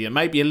potentially. It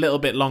might be a little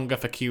bit longer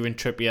for Kieran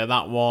Trippier,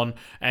 that one.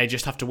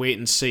 Just have to wait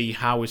and see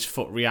how his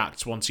foot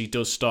reacts once he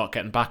does start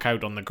getting back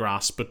out on the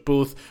grass, but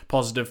both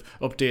positive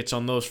updates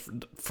on those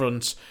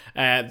fronts.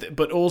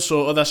 But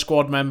also other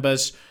squad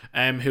members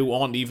who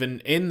aren't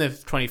even in the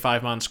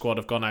 25-man squad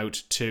have gone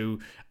out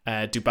to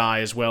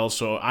Dubai as well.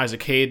 So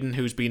Isaac Hayden,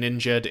 who's been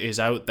injured, is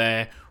out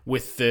there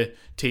with the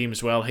team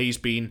as well. He's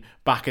been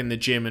back in the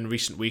gym in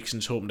recent weeks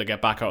and is hoping to get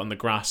back out on the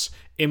grass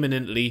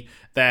imminently.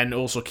 Then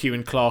also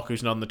Kieran Clark,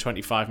 who's not on the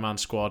 25-man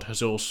squad,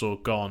 has also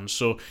gone.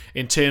 So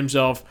in terms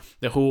of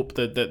the hope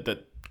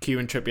that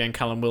Kieran Trippier and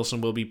Callum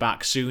Wilson will be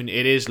back soon,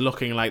 it is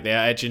looking like they're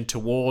edging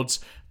towards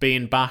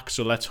being back,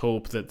 so let's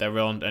hope that there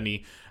aren't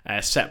any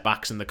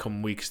setbacks in the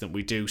coming weeks, that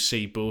we do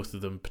see both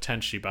of them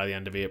potentially by the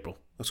end of April.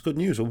 That's good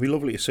news. It'll be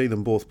lovely to see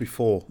them both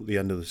before the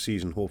end of the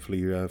season,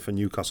 hopefully, for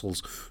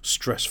Newcastle's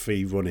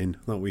stress-free run-in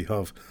that we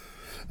have.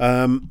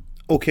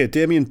 Okay,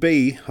 Damien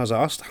B has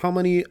asked, how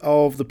many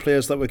of the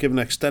players that were given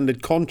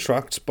extended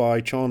contracts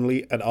by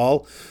Charnley et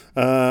al.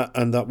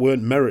 And that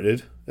weren't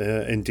merited,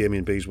 in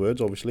Damien B's words,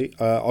 obviously,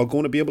 are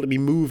going to be able to be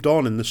moved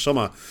on in the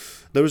summer?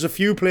 There was a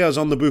few players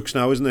on the books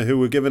now, isn't there, who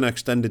were given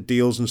extended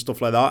deals and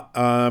stuff like that,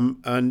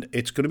 and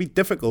it's going to be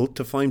difficult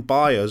to find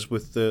buyers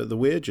with the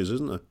wages,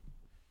 isn't it?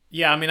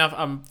 Yeah, I mean,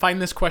 I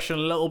find this question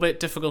a little bit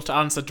difficult to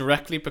answer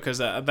directly because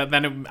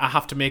then I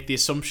have to make the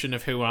assumption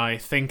of who I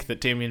think that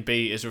Damien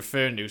B is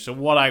referring to. So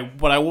what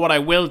I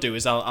will do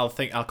is I'll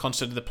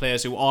consider the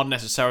players who aren't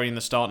necessarily in the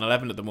starting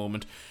 11 at the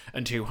moment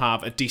and who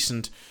have a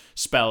decent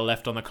spell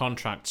left on the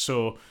contract.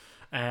 So,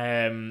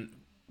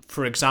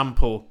 for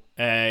example,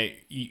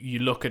 you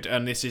look at,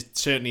 and this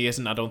certainly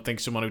isn't, I don't think,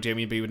 someone who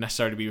Damien B would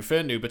necessarily be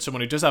referring to, but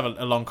someone who does have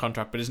a long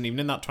contract but isn't even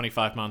in that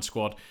 25-man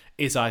squad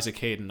is Isaac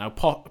Hayden. Now,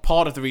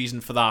 part of the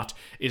reason for that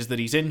is that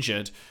he's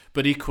injured,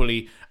 but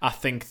equally, I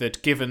think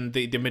that given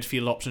the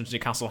midfield options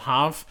Newcastle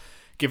have,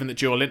 given that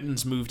Joe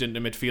Linton's moved into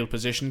midfield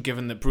position,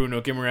 given that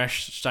Bruno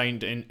Guimaraes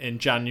signed in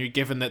January,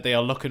 given that they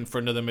are looking for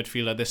another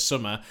midfielder this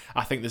summer,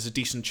 I think there's a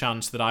decent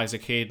chance that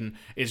Isaac Hayden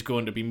is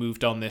going to be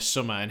moved on this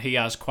summer. And he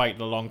has quite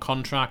a long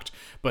contract,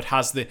 but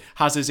has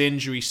his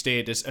injury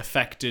status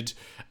affected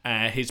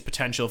his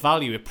potential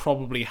value? It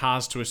probably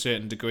has to a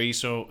certain degree,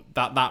 so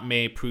that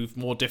may prove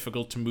more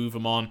difficult to move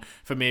him on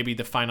for maybe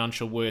the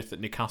financial worth that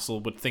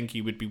Newcastle would think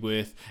he would be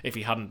worth if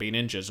he hadn't been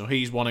injured. So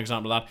he's one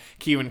example of that.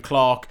 Kieran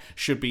Clark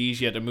should be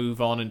easier to move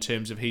on in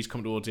terms of he's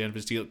come towards the end of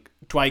his deal.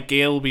 Dwight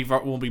Gale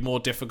will be more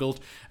difficult.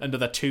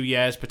 Another 2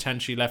 years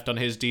potentially left on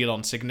his deal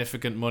on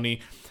significant money.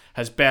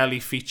 Has barely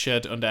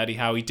featured under Eddie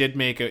Howe. He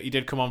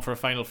did come on for a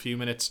final few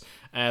minutes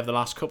the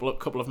last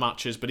couple of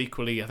matches, but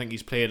equally I think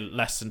he's played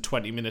less than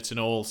 20 minutes in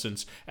all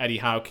since Eddie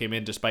Howe came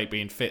in, despite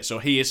being fit. So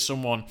he is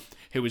someone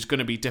who is going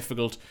to be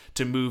difficult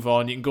to move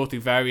on. You can go through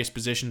various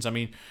positions. I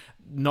mean,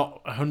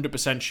 not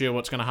 100% sure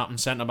what's going to happen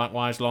centre-back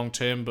wise long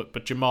term,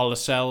 but Jamal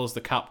Lascelles, the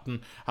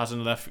captain, has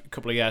another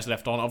couple of years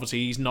left on.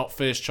 Obviously he's not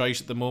first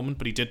choice at the moment,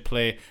 but he did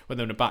play when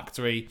they were in the back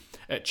three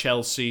at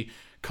Chelsea.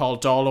 Carl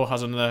Darlow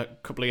has another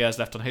couple of years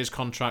left on his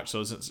contract,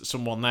 so there's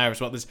someone there as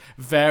well. There's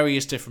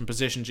various different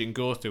positions you can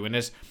go through, and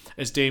as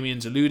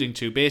Damien's alluding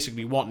to,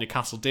 basically what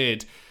Newcastle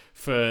did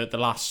for the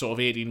last sort of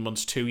 18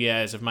 months, 2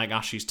 years of Mike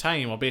Ashley's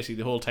time, or basically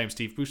the whole time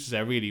Steve Bruce was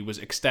there, really, was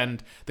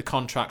extend the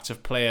contracts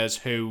of players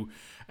who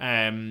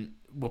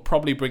will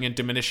probably bring in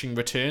diminishing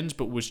returns,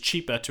 but was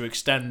cheaper to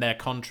extend their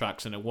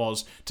contracts than it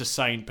was to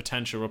sign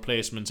potential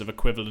replacements of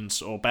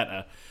equivalence or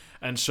better.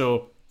 And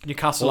so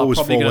Newcastle always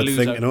are probably going to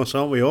lose thinking us,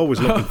 aren't we? Always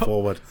looking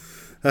forward.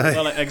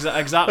 Well,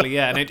 exactly,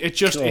 yeah. And it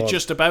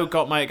just about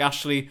got Mike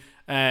Ashley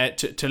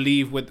to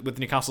leave with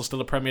Newcastle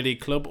still a Premier League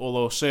club,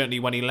 although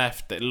certainly when he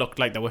left it looked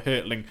like they were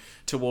hurtling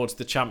towards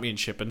the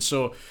Championship. And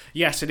so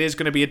yes, it is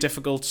going to be a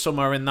difficult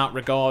summer in that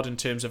regard in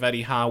terms of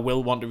Eddie Howe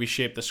will want to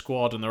reshape the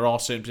squad, and there are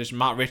certain positions.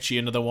 Matt Ritchie,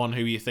 another one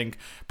who you think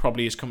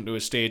probably has come to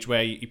a stage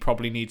where he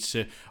probably needs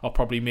to, or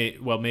probably may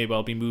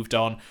well be moved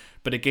on.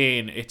 But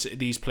again,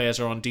 these players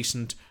are on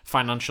decent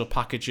financial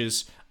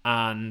packages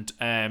and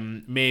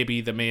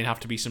maybe there may have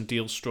to be some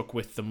deals struck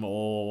with them,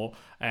 or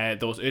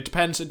those. It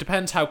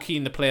depends how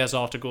keen the players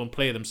are to go and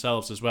play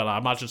themselves as well. I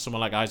imagine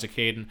someone like Isaac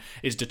Hayden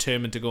is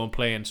determined to go and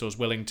play, and so is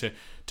willing to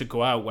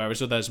go out,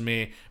 whereas others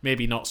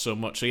maybe not so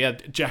much. So yeah,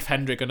 Jeff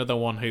Hendrick, another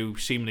one who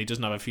seemingly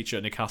doesn't have a future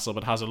at Newcastle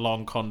but has a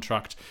long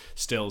contract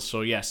still. So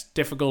yes,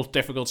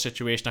 difficult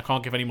situation. I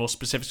can't give any more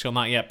specifics on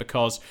that yet,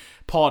 because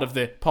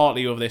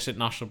partly over this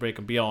international break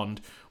and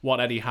beyond,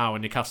 what Eddie Howe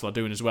and Newcastle are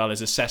doing as well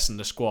is assessing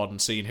the squad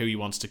and seeing who he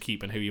wants to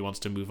keep and who he wants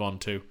to move on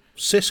to.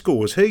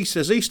 Cisco,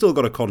 has he still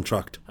got a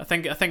contract? I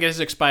think it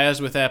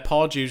expires with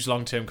Pardew's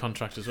long-term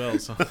contract as well.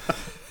 So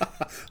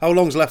how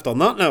long's left on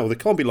that now? There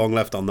can't be long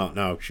left on that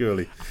now,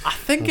 surely. I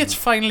think it's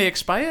finally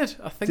expired.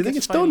 Do you think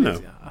it's done now?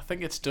 I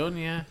think it's done.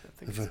 Yeah.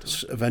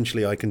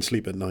 Eventually, I can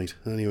sleep at night.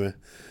 Anyway,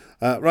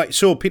 right.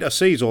 So Peter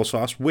C's also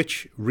asked,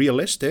 which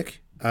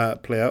realistic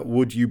player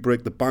would you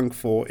break the bank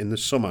for in the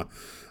summer?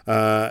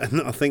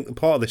 And I think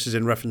part of this is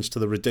in reference to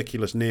the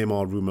ridiculous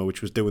Neymar rumour,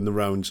 which was doing the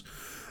rounds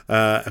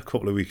a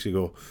couple of weeks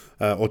ago,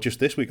 or just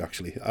this week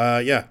actually.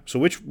 So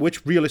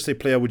which realistic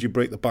player would you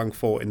break the bank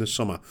for in the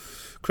summer?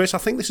 Chris, I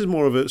think this is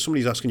more of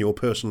somebody's asking your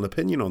personal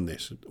opinion on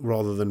this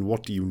rather than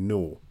what do you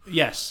know.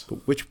 Yes.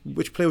 But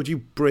which player would you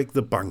break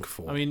the bank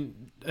for? I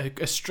mean,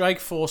 a strike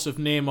force of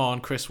Neymar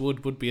and Chris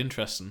Wood would be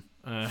interesting.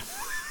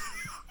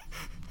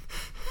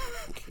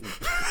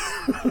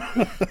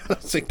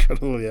 That's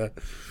incredible, yeah.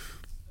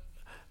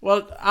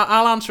 Well,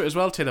 I'll answer it as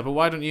well, Taylor. But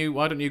why don't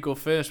you go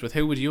first with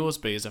who would yours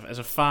be as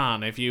a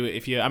fan? If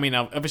you, I mean,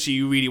 obviously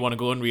you really want to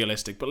go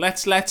unrealistic, but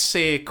let's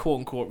say quote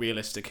unquote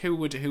realistic. Who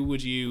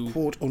would you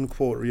quote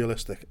unquote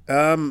realistic?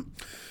 In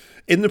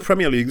the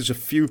Premier League, there's a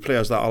few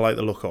players that I like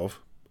the look of.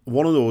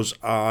 One of those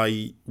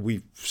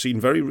we've seen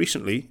very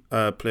recently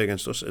play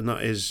against us, and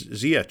that is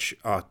Ziyech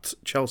at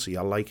Chelsea.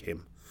 I like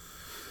him.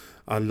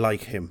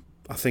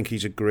 I think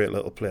he's a great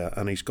little player,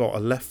 and he's got a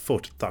left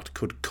foot that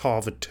could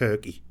carve a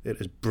turkey. It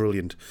is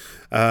brilliant.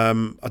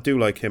 I do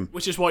like him.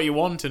 Which is what you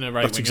want in a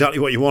right winger. That's exactly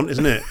what you want,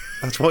 isn't it?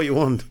 That's what you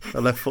want.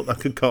 A left foot that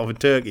could carve a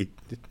turkey.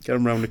 Get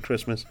him round at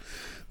Christmas.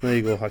 There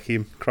you go,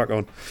 Hakeem. Crack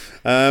on.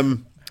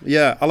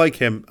 I like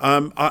him.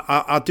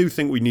 I do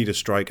think we need a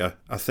striker.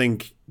 I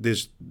think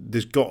there's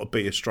got to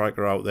be a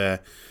striker out there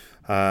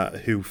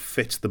who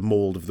fits the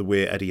mould of the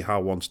way Eddie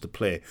Howe wants to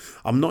play.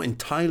 I'm not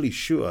entirely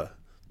sure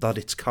that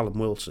it's Callum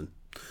Wilson.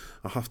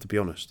 I have to be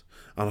honest.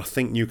 And I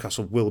think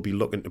Newcastle will be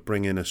looking to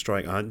bring in a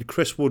striker. And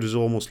Chris Wood is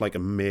almost like a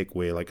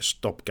make-way, like a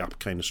stopgap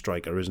kind of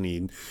striker, isn't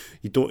he?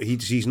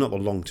 He's not the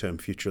long-term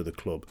future of the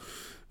club.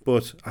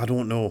 But I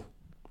don't know.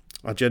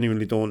 I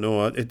genuinely don't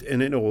know.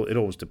 It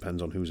always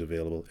depends on who's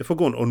available. If we're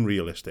going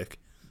unrealistic,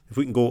 if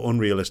we can go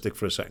unrealistic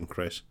for a second,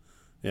 Chris,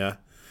 yeah,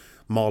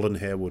 Marlon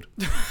Harewood.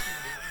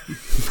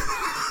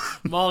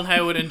 Marlon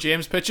Harewood and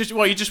James Pitcher.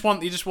 Well, you just go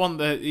and get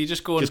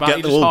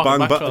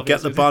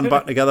the band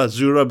back together.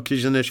 Zurab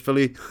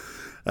Kizanishvili,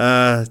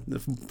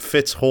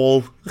 Fitz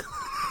Hall.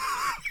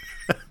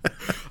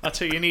 That's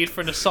who you need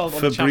for an assault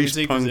on the Champions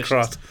League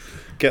positions.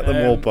 Get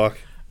them all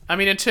back. I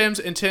mean, in terms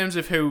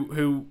of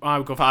who I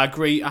would go for, I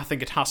agree. I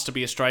think it has to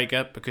be a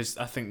striker because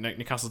I think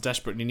Newcastle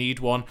desperately need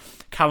one.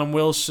 Callum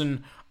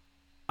Wilson.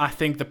 I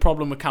think the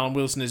problem with Callum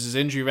Wilson is his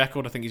injury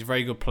record. I think he's a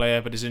very good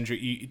player, but his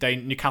injury,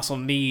 Newcastle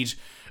need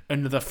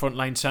another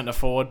frontline centre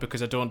forward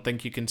because I don't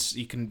think you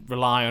can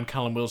rely on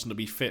Callum Wilson to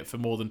be fit for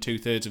more than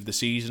 2/3 of the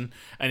season.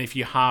 And if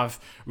you have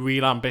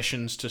real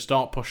ambitions to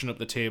start pushing up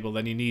the table,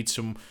 then you need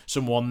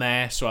someone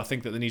there. So I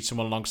think that they need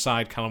someone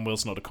alongside Callum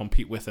Wilson or to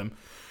compete with him.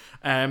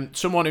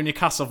 Someone who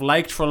Newcastle have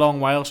liked for a long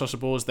while, so I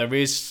suppose there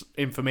is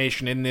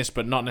information in this,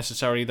 but not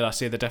necessarily that I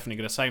say they're definitely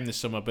going to sign this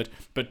summer.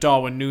 But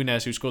Darwin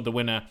Núñez, who scored the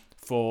winner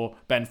for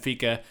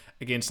Benfica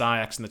against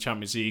Ajax in the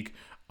Champions League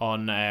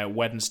on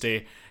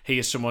Wednesday, he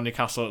is someone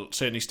Newcastle,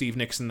 certainly Steve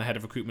Nickson, the head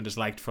of recruitment, has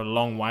liked for a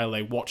long while.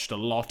 They watched a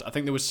lot. I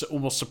think there was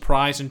almost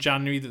surprise in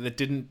January that they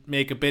didn't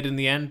make a bid in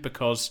the end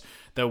because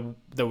there's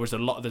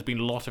been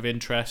a lot of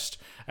interest.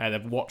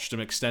 They've watched him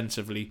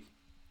extensively.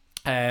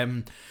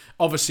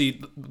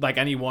 Obviously, like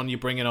anyone you're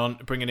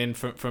bringing in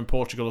from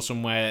Portugal or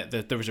somewhere,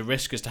 there is a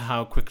risk as to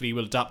how quickly he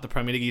will adapt the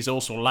Premier League. He's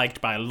also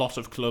liked by a lot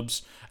of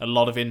clubs, a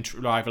lot of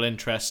rival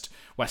interest.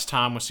 West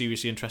Ham were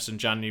seriously interested in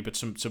January, but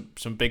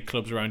some big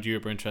clubs around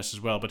Europe are interested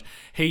as well. But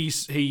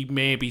he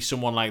may be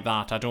someone like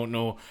that. I don't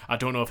know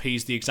if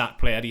he's the exact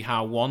player Eddie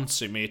Howe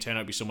wants. It may turn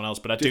out to be someone else.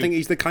 But do you think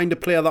he's the kind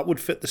of player that would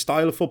fit the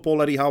style of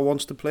football Eddie Howe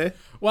wants to play?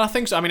 Well, I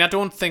think so. I mean, I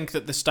don't think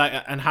that the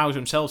style, and Howe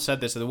himself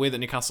said this, the way that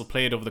Newcastle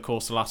played over the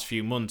course of the last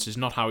few months is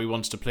not how he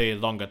wants to play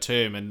longer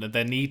term, and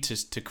they need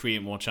to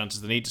create more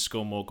chances, they need to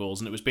score more goals,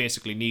 and it was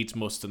basically needs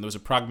must, and there was a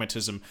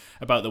pragmatism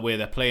about the way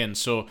they're playing.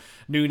 So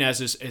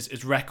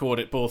Núñez's record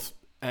at both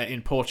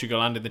in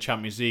Portugal and in the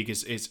Champions League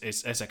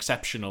is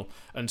exceptional,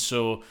 and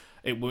so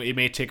it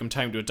may take them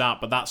time to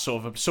adapt, but that's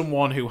sort of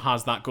someone who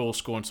has that goal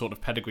scoring sort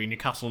of pedigree.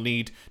 Newcastle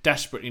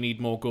desperately need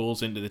more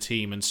goals into the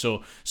team, and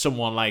so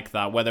someone like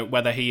that,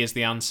 whether he is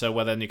the answer,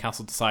 whether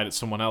Newcastle decide it's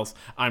someone else,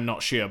 I'm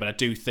not sure, but I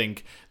do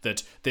think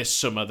that this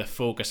summer the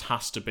focus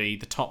has to be,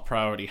 the top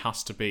priority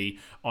has to be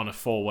on a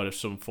forward of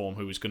some form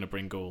who is going to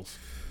bring goals.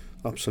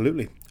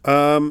 Absolutely.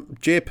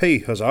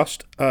 JP has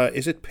asked,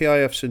 is it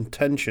PIF's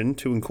intention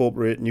to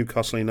incorporate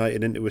Newcastle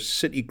United into a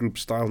City Group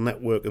style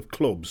network of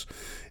clubs?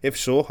 If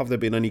so, have there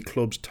been any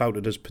clubs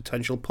touted as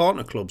potential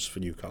partner clubs for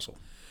Newcastle?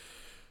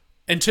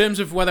 In terms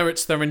of whether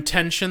it's their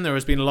intention, there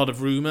has been a lot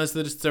of rumours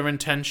that it's their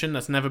intention.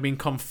 That's never been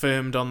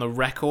confirmed on the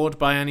record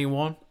by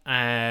anyone.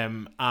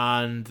 And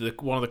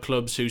one of the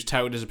clubs who's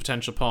touted as a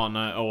potential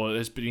partner, or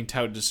has been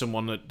touted as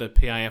someone that the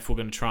PIF were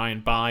going to try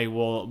and buy,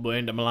 were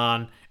Inter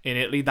Milan in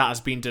Italy. That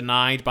has been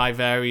denied by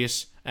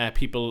various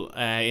people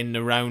in and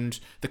around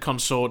the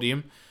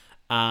consortium.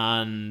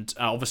 And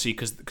obviously,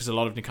 because a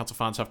lot of Newcastle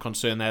fans have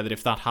concern there that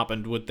if that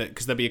happened,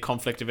 because there'd be a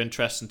conflict of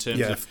interest in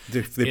terms of...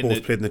 if they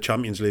both played in the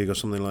Champions League or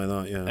something like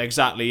that, yeah.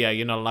 Exactly, yeah.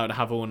 You're not allowed to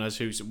have owners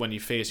when you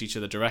face each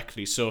other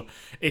directly. So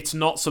it's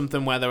not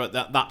something where they're at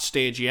that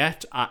stage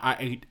yet.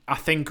 I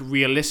think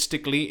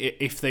realistically,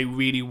 if they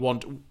really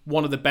want...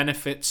 One of the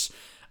benefits...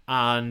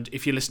 And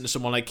if you listen to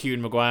someone like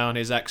Kieran Maguire on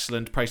his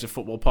excellent Price of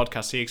Football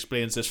podcast, he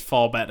explains this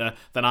far better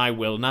than I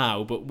will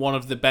now. But one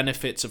of the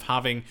benefits of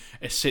having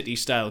a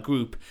City-style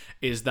group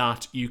is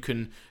that you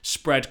can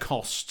spread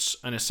costs,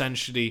 and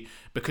essentially,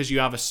 because you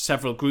have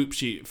several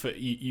groups,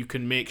 you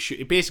can make sure...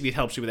 It basically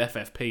helps you with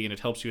FFP, and it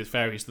helps you with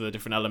various other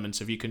different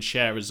elements of you can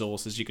share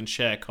resources, you can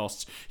share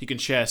costs, you can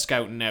share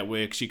scouting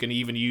networks, you can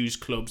even use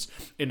clubs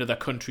in other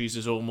countries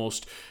as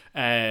almost...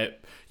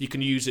 you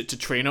can use it to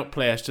train up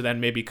players to then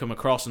maybe come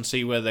across and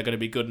see whether they're going to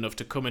be good enough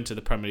to come into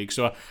the Premier League.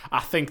 So I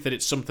think that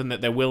it's something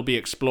that they will be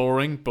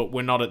exploring, but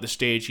we're not at the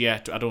stage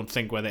yet, I don't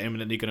think, where they're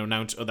imminently going to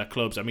announce other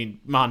clubs. I mean,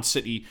 Man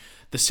City,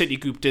 the City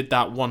Group did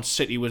that once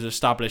City was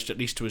established, at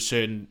least to a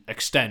certain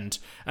extent,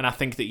 and I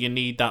think that you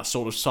need that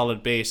sort of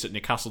solid base at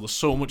Newcastle. There's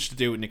so much to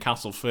do at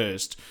Newcastle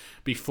first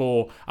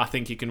before I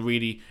think you can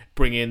really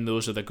bring in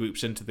those other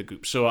groups into the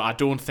group. So I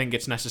don't think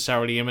it's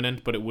necessarily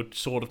imminent, but it would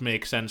sort of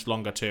make sense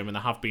longer term, and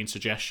there have been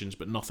suggestions,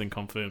 but nothing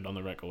confirmed on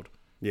the record.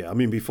 Yeah, I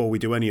mean, before we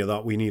do any of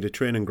that, we need a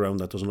training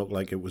ground that doesn't look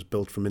like it was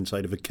built from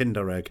inside of a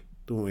Kinder egg,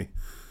 don't we?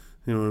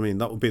 You know what I mean?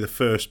 That would be the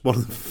first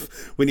one.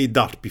 We need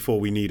that before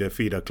we need a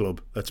feeder club,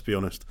 let's be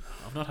honest.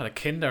 I've not had a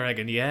Kinder egg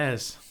in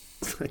years.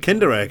 A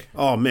Kinder egg?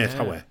 Oh, mate,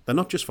 yeah. They're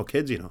not just for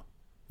kids, you know.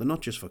 They're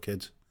not just for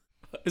kids.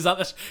 Is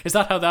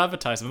that how they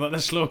advertise them? Is that their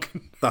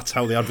slogan? That's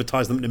how they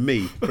advertise them to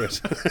me, Chris.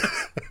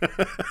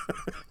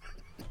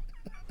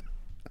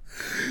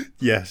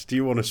 Yes, do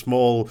you want a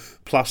small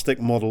plastic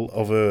model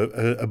of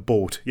a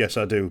boat? Yes,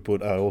 I do,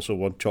 but I also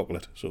want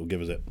chocolate, so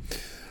give us it.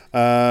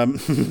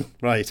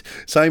 Right,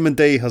 Simon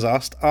D has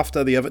asked,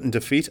 after the Everton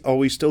defeat, are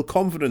we still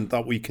confident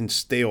that we can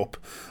stay up?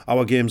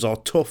 Our games are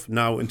tough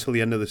now until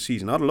the end of the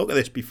season. I had a look at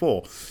this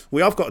before.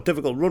 We have got a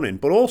difficult run in,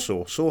 but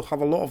also so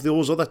have a lot of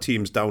those other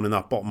teams down in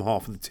that bottom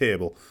half of the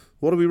table.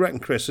 What do we reckon,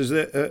 Chris? Is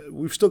it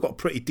we've still got a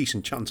pretty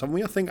decent chance, haven't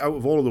we? I think out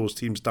of all of those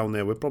teams down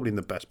there, we're probably in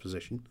the best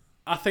position.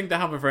 I think they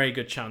have a very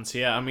good chance,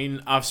 yeah. I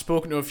mean, I've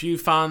spoken to a few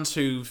fans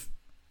who've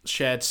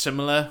shared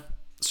similar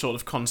sort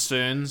of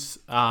concerns,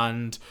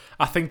 and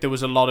I think there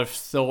was a lot of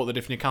thought that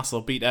if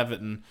Newcastle beat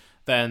Everton,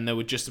 then they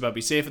would just about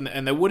be safe,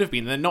 and they would have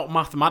been. They're not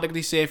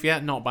mathematically safe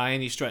yet, not by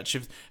any stretch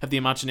of the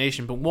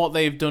imagination, but what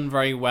they've done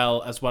very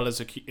well as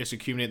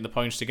accumulating the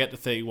points to get to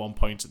 31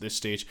 points at this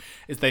stage,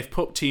 is they've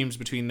put teams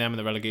between them and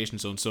the relegation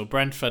zone. So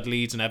Brentford,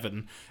 Leeds and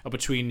Everton are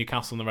between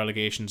Newcastle and the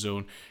relegation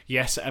zone.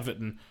 Yes,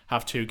 Everton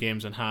have 2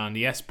 games in hand.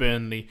 Yes,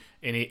 Burnley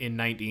in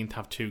 19th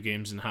have 2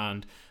 games in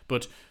hand,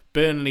 but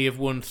Burnley have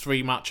won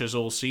 3 matches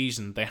all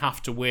season. They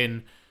have to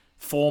win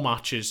 4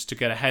 matches to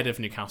get ahead of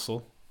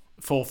Newcastle.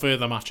 4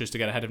 further matches to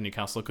get ahead of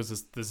Newcastle,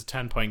 because there's a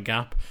 10-point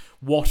gap.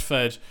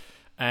 Watford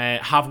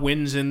have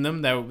wins in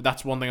them.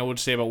 That's one thing I would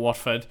say about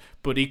Watford.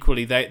 But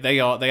equally, they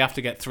have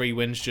to get 3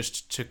 wins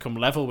just to come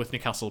level with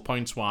Newcastle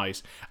points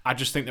wise. I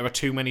just think there are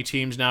too many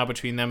teams now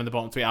between them and the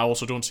bottom 3. I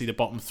also don't see the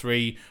bottom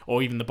 3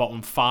 or even the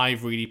bottom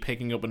 5 really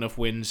picking up enough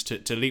wins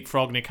to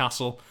leapfrog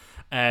Newcastle.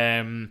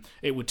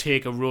 It would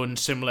take a run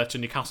similar to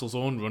Newcastle's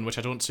own run, which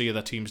I don't see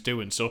other teams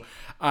doing. So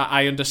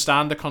I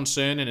understand the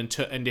concern,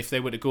 and if they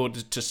were to go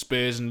to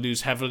Spurs and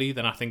lose heavily,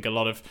 then I think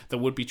there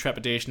would be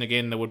trepidation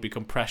again. There would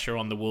become pressure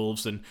on the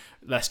Wolves and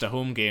Leicester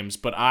home games.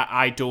 But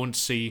I don't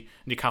see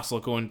Newcastle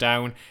going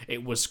down.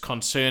 It was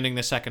concerning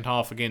the second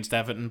half against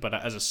Everton, but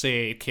as I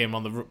say, it came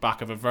on the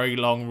back of a very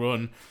long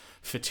run,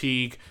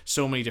 fatigue,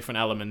 so many different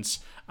elements.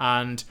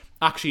 And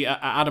actually,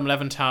 Adam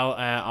Leventhal,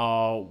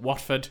 our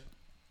Watford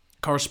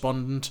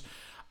correspondent,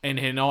 in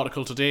an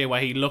article today where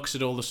he looks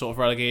at all the sort of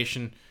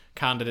relegation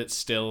candidates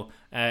still,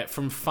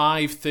 from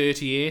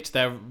 538,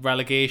 their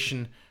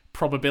relegation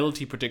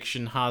probability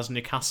prediction has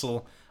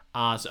Newcastle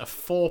as a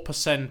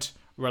 4%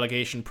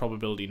 relegation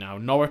probability now.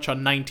 Norwich are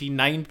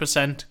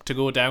 99% to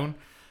go down,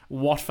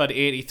 Watford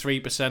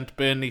 83%,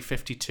 Burnley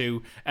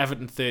 52%,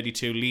 Everton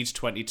 32%, Leeds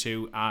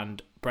 22%,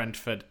 and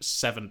Brentford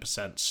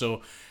 7%.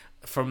 So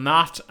from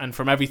that and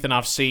from everything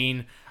I've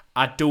seen,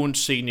 I don't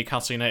see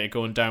Newcastle United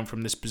going down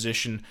from this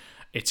position.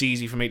 It's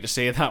easy for me to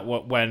say that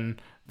when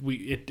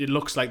it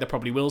looks like they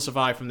probably will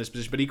survive from this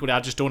position, but equally I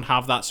just don't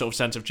have that sort of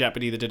sense of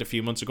jeopardy they did a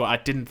few months ago. I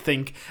didn't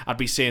think I'd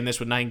be saying this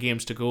with 9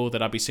 games to go,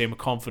 that I'd be saying with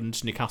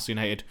confidence Newcastle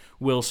United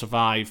will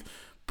survive,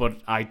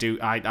 but I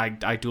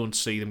don't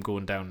see them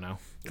going down now.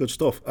 Good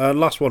stuff.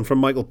 Last one from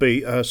Michael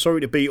B.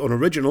 Sorry to be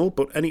unoriginal,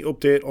 but any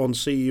update on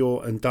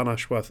CEO and Dan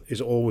Ashworth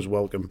is always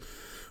welcome.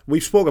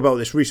 We've spoke about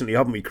this recently,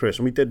 haven't we, Chris?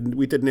 And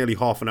we did nearly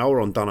half an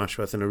hour on Dan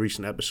Ashworth in a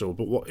recent episode.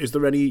 But is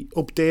there any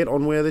update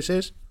on where this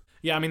is?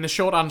 Yeah, I mean, the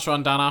short answer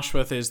on Dan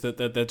Ashworth is that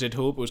they did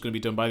hope it was going to be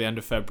done by the end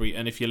of February.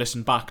 And if you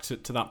listen back to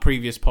that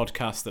previous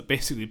podcast, that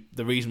basically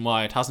the reason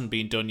why it hasn't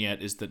been done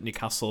yet is that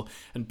Newcastle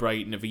and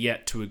Brighton have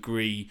yet to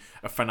agree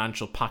a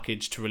financial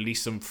package to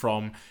release him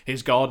from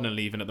his gardener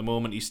leave. And at the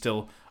moment, he's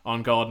still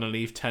on gardener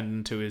leave,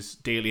 tending to his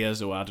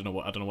dahlias, or I don't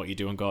know what you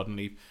do on gardener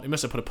leave. He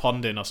must have put a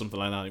pond in or something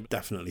like that.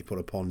 Definitely put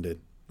a pond in.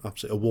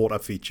 Absolutely, a water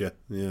feature.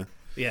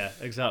 Yeah,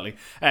 exactly.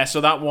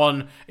 So that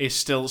one is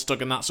still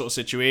stuck in that sort of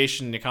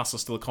situation.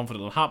 Newcastle's still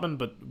confident it'll happen,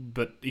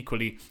 but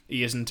equally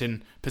he isn't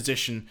in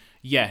position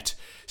yet.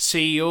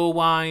 CEO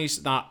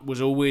wise, that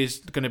was always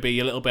going to be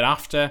a little bit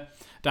after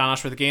Dan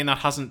Ashworth. Again, that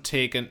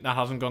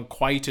hasn't gone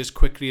quite as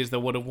quickly as they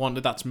would have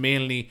wanted. That's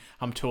mainly,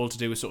 I'm told, to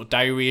do with sort of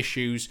diary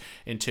issues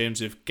in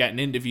terms of getting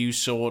interviews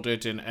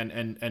sorted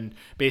and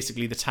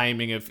basically the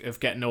timing of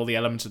getting all the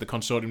elements of the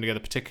consortium together,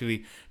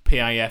 particularly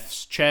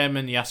PIF's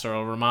chairman, Yasser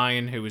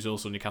Al-Rumayyan, who is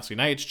also Newcastle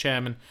United's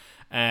chairman.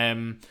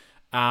 And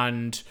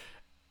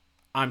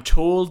I'm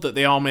told that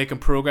they are making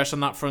progress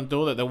on that front,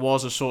 though, that there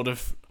was a sort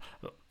of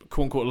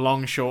quote-unquote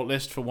long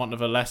shortlist, for want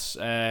of a less...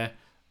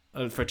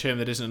 for a term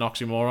that isn't an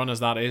oxymoron, as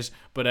that is,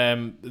 but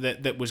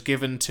that was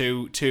given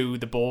to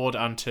the board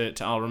and to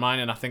Al-Rumayyan,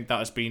 and I think that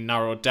has been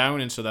narrowed down,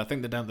 and so I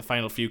think they're down to the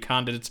final few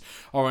candidates.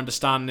 Our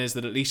understanding is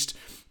that at least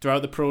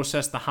throughout the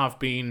process there have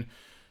been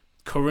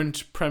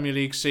current Premier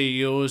League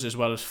CEOs as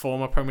well as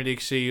former Premier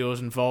League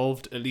CEOs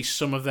involved. At least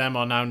some of them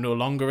are now no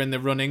longer in the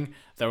running.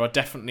 There are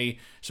definitely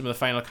some of the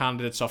final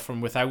candidates are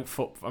from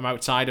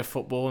outside of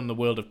football in the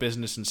world of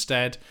business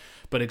instead.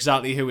 But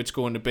exactly who it's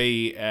going to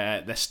be,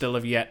 they still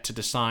have yet to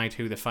decide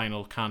who the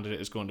final candidate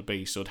is going to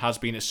be. So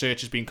a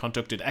search has been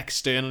conducted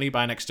externally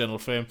by an external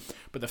firm,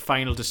 but the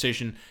final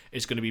decision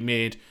is going to be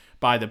made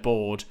by the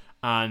board,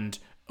 and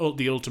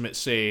the ultimate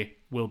say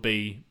will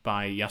be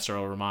by Yasser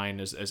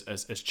Al-Rumayyan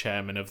as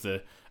chairman of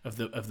the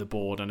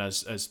board and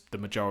as the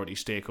majority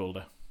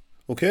stakeholder.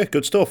 Okay,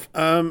 good stuff.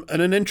 And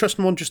an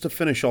interesting one just to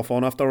finish off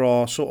on, after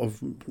our sort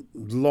of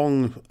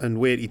long and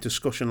weighty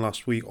discussion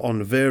last week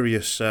on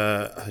various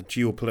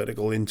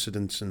geopolitical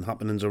incidents and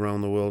happenings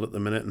around the world at the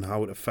minute and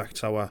how it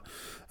affects our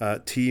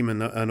team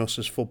and us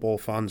as football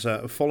fans.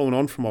 Following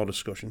on from our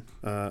discussion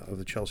of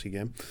the Chelsea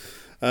game,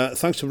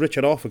 thanks to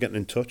Richard R for getting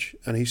in touch.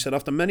 And he said,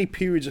 after many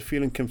periods of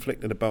feeling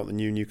conflicted about the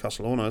new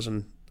Newcastle owners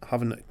and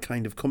having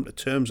kind of come to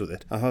terms with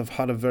it, I have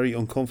had a very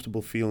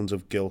uncomfortable feelings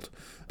of guilt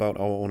about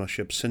our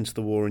ownership since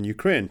the war in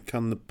Ukraine.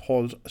 Can the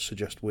pod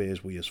suggest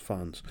ways we as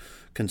fans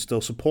can still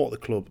support the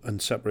club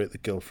and separate the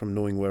guilt from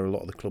knowing where a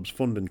lot of the club's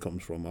funding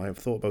comes from? I have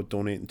thought about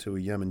donating to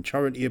a Yemen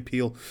charity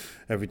appeal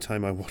every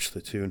time I watch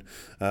the tune,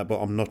 but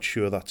I'm not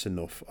sure that's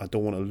enough. I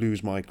don't want to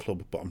lose my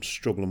club, but I'm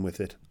struggling with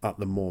it at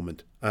the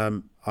moment.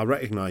 I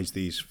recognise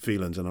these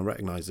feelings, and I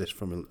recognise this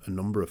from a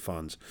number of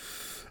fans.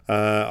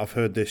 I've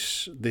heard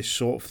this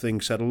sort of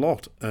thing said a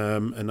lot,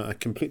 and I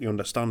completely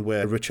understand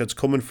where Richard's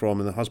coming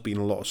from, and there has been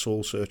a lot of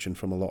soul searching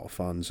from a lot of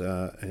fans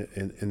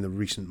in the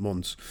recent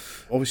months.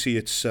 Obviously,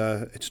 it's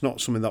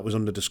not something that was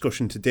under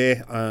discussion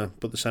today,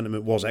 but the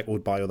sentiment was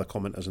echoed by other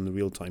commenters in the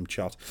real-time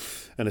chat,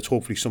 and it's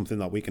hopefully something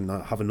that we can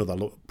have another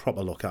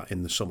proper look at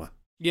in the summer.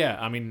 Yeah,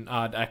 I mean,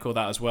 I'd echo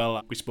that as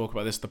well. We spoke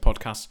about this in the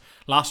podcast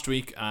last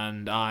week,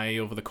 and I,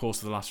 over the course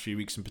of the last few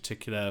weeks in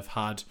particular, have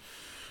had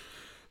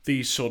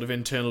these sort of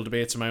internal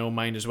debates in my own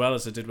mind as well,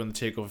 as I did when the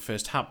takeover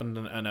first happened,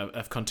 and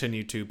I've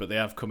continued to, but they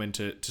have come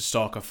into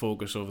starker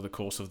focus over the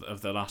course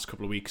of the last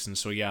couple of weeks. And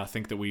so, yeah, I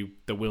think that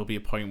there will be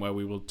a point where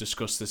we will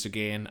discuss this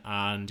again.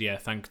 And yeah,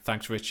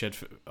 thanks Richard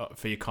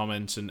for your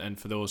comments, and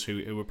for those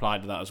who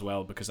replied to that as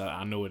well, because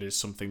I know it is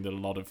something that a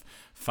lot of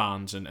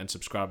fans and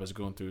subscribers are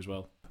going through as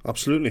well.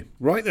 Absolutely.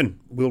 Right then,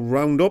 we'll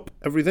round up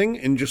everything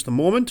in just a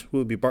moment.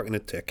 We'll be back in a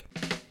tick.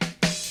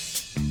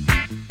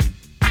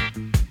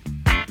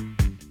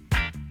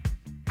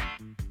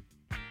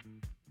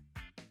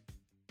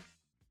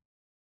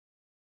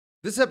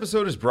 This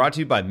episode is brought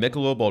to you by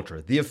Michelob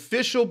Ultra, the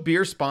official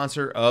beer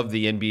sponsor of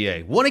the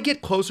NBA. Want to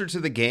get closer to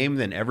the game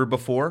than ever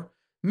before?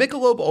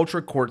 Michelob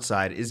Ultra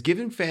Courtside is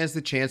giving fans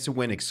the chance to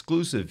win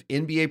exclusive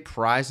NBA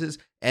prizes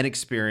and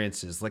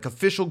experiences like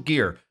official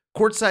gear,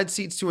 courtside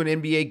seats to an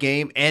NBA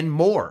game, and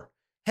more.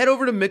 Head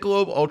over to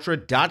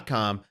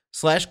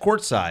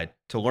MichelobUltra.com/courtside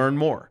to learn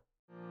more.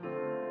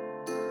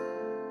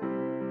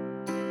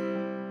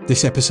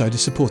 This episode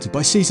is supported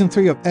by Season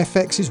 3 of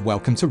FX's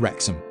Welcome to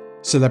Wrexham.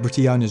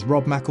 Celebrity owners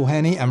Rob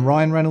McElhenney and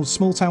Ryan Reynolds'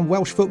 small-town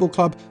Welsh football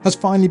club has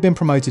finally been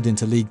promoted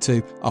into League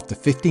Two after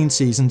 15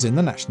 seasons in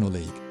the National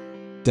League.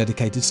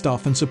 Dedicated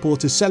staff and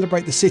supporters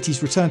celebrate the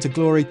city's return to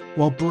glory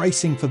while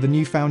bracing for the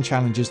newfound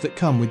challenges that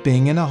come with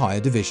being in a higher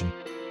division.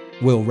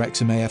 Will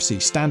Wrexham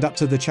AFC stand up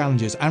to the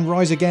challenges and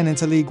rise again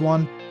into League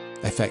One?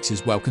 FX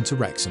is Welcome to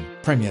Wrexham.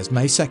 Premieres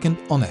May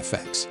 2nd on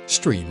FX.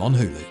 Stream on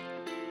Hulu.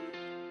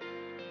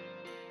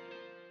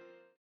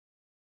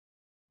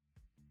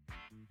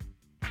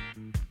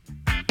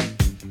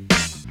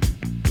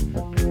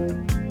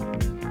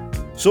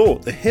 So,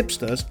 the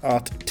hipsters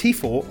at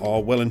Tifo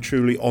are well and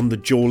truly on the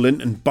Joe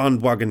Linton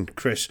bandwagon,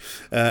 Chris.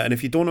 And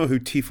if you don't know who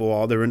Tifo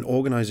are, they're an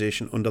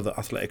organisation under the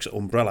Athletics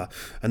umbrella,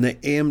 and they're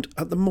aimed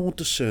at the more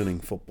discerning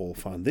football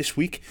fan. This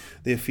week,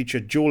 they have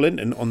featured Joe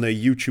Linton on their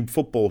YouTube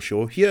football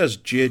show. Here's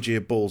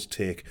JJ Bull's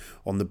take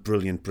on the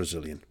brilliant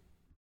Brazilian.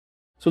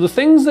 So the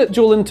things that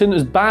Joe Linton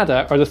is bad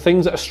at are the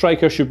things that a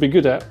striker should be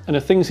good at, and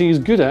the things he's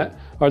good at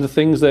are the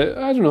things that,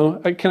 I don't know,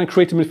 a kind of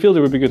creative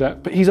midfielder would be good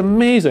at. But he's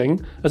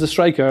amazing as a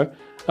striker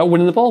at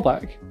winning the ball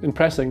back in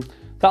pressing.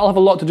 That'll have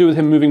a lot to do with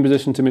him moving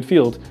position to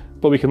midfield,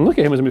 but we can look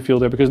at him as a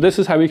midfielder because this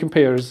is how he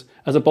compares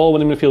as a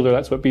ball-winning midfielder.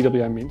 That's what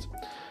BWM means.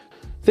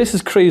 This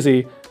is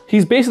crazy.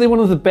 He's basically one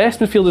of the best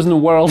midfielders in the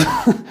world,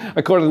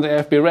 according to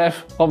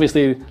FBref.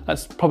 Obviously,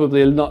 that's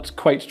probably not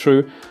quite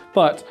true,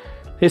 but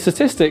his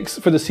statistics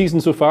for the season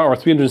so far, or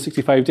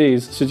 365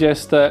 days,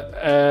 suggest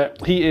that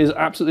he is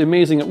absolutely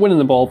amazing at winning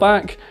the ball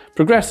back,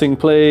 progressing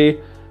play,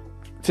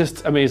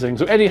 just amazing.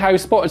 So Eddie Howe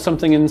spotted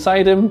something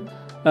inside him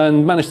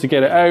and managed to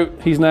get it out.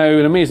 He's now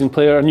an amazing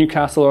player, and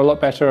Newcastle are a lot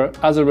better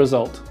as a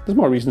result. There's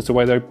more reasons to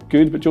why they're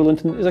good, but Joe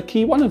Linton is a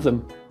key one of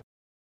them.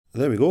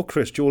 There we go,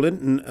 Chris. Joe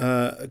Linton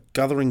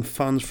gathering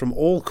fans from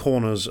all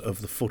corners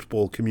of the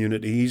football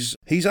community.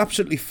 He's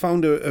absolutely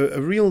found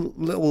a real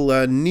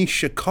little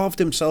niche, carved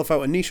himself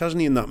out a niche, hasn't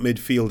he, in that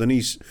midfield? And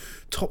he's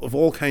top of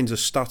all kinds of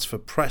stats for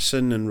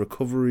pressing and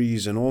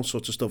recoveries and all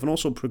sorts of stuff, and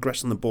also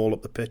progressing the ball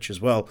up the pitch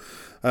as well.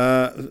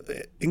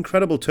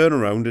 Incredible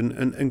turnaround,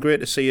 and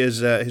great to see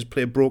his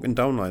play broken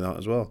down like that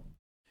as well.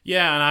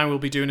 Yeah, and I will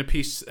be doing a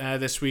piece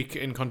this week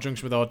in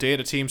conjunction with our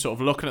data team, sort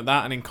of looking at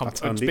that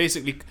and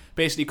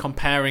basically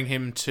comparing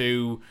him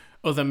to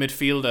other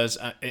midfielders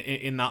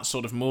in that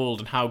sort of mould,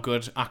 and how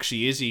good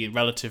actually is he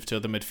relative to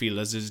other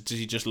midfielders. Does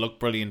he just look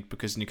brilliant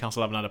because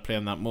Newcastle haven't had a player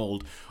in that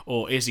mould,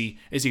 or is he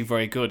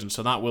very good? And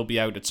so that will be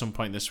out at some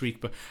point this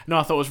week. But no,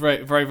 I thought it was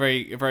very, very,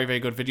 very, very, very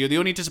good video. The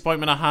only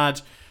disappointment I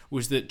had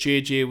was that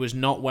JJ was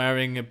not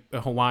wearing a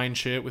Hawaiian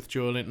shirt with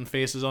Joe Linton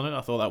faces on it. I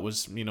thought that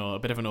was, a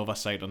bit of an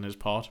oversight on his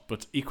part,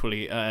 but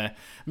equally,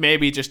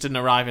 maybe just didn't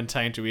arrive in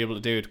time to be able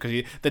to do it,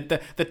 because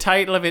the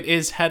title of it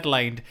is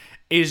headlined,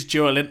 "Is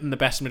Joe Linton the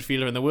best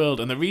midfielder in the world?"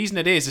 And the reason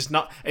it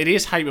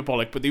is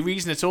hyperbolic, but the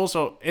reason it's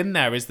also in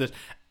there is that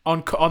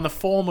on the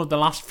form of the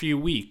last few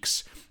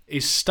weeks,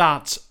 his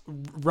stats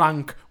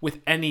rank with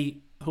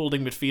any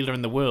holding midfielder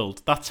in the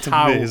world. That's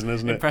how amazing,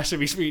 isn't it? Impressive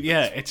he's been.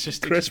 Yeah, it's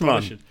just Chris,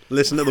 man,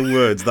 listen to the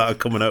words that are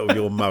coming out of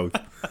your mouth.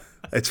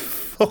 It's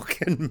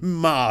fucking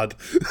mad.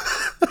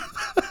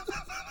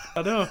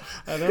 I know.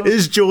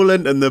 Is Joe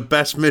Linton the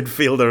best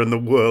midfielder in the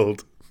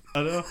world?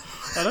 I know.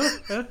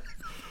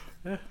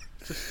 Yeah.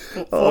 Just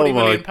 £40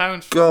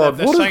 million. God,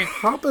 what has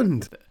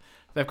happened?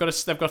 They've got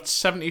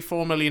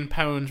 £74 million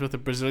worth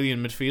of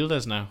Brazilian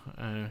midfielders now.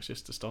 It's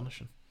just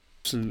astonishing.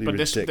 Absolutely but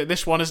ridiculous.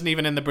 This one isn't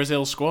even in the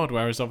Brazil squad,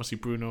 whereas obviously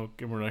Bruno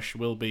Guimaraes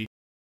will be.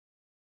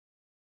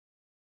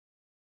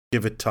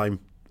 Give it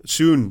time.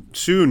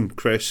 Soon,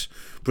 Chris.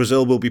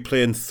 Brazil will be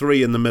playing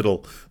three in the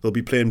middle. They'll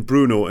be playing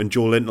Bruno, and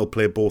Joe Linton will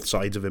play both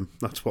sides of him.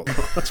 That's what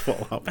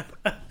will happen.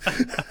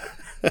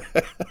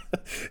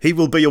 He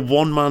will be a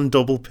one-man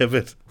double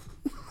pivot.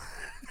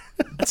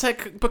 It's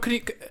like, but could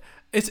he?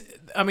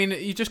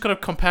 You just got to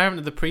compare him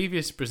to the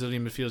previous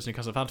Brazilian midfielders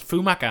Newcastle have had.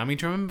 Fumaca. Do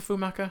you remember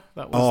Fumaca?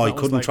 He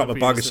couldn't trap a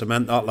bag of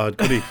cement, that lad,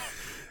 could he?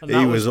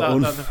 He was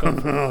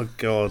oh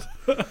God.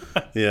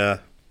 Yeah.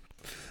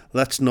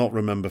 Let's not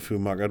remember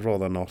Fumaca. I'd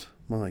rather not.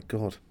 My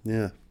God.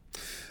 Yeah.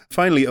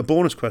 Finally, a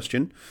bonus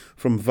question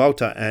from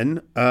Wouter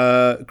N.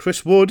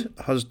 Chris Wood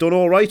has done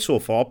all right so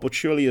far, but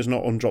surely is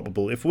not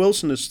undroppable. If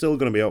Wilson is still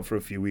going to be out for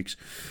a few weeks,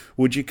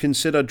 would you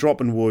consider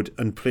dropping Wood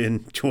and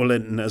playing Joe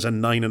Linton as a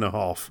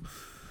 9.5?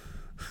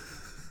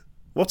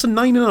 What's a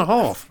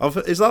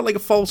 9.5? Is that like a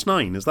false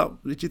 9? Do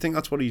you think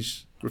that's what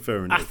he's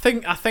referring to? I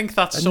think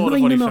that's sort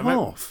of what he's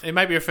referring to. It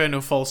might be referring to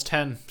a false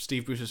 10.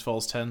 Steve Bruce's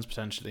false 10s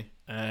potentially.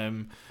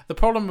 The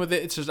problem with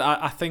it is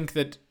I think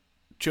that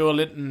Joe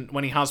Linton,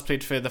 when he has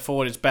played further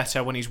forward, is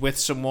better when he's with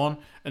someone.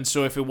 And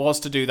so if it was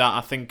to do that, I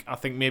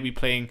think maybe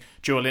playing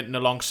Joe Linton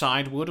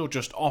alongside Wood, or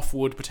just off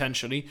Wood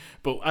potentially.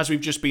 But as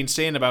we've just been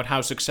saying about how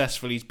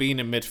successful he's been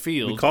in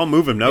midfield, we can't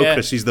move him now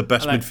because he's the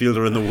best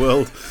midfielder in the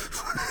world.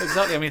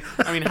 Exactly.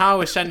 I mean, how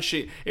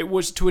essentially it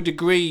was, to a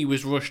degree, he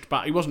was rushed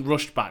back. He wasn't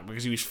rushed back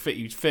because he was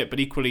fit. But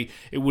equally,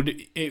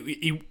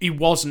 he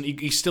wasn't.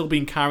 He's still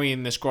been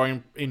carrying this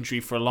groin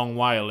injury for a long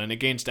while. And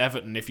against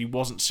Everton, if he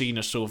wasn't seen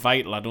as so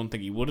vital, I don't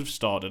think he would have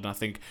started started. And I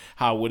think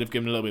Howe would have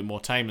given a little bit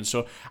more time. And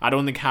so I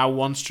don't think Howe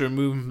wants to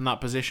remove him from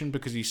that position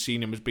because he's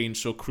seen him as being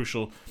so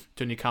crucial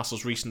to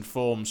Newcastle's recent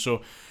form.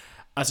 So,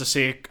 as I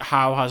say,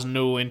 Howe has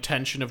no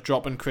intention of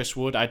dropping Chris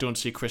Wood. I don't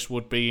see Chris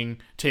Wood being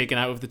taken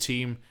out of the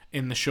team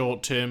in the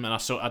short term, and I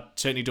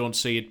certainly don't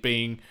see it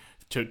being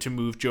to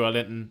move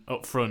Joelinton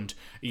up front.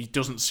 He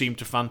doesn't seem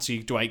to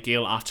fancy Dwight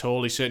Gale at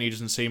all. He certainly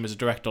doesn't see him as a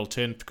direct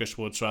alternative to Chris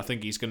Wood, so I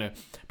think he's going to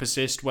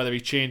persist. Whether he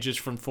changes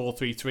from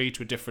 4-3-3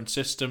 to a different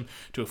system,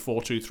 to a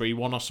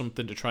 4-2-3-1 or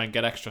something to try and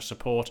get extra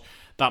support,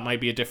 that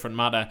might be a different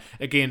matter.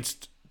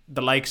 Against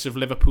the likes of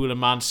Liverpool and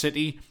Man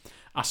City,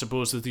 I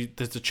suppose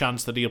there's a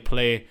chance that he'll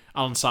play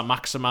Alan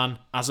Saint-Maximin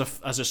as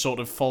a sort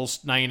of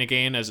false nine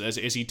again, as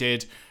he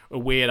did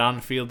away at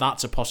Anfield.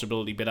 That's a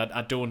possibility, but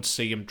I don't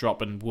see him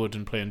dropping Wood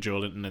and playing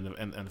Joelinton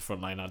in the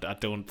front line. I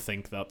don't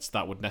think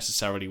that would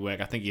necessarily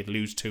work. I think he'd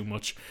lose too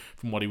much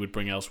from what he would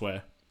bring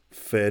elsewhere.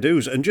 Fair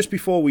dues. And just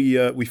before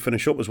we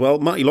finish up as well,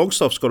 Matty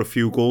Longstaff's got a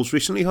few goals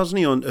recently, hasn't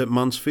he, at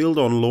Mansfield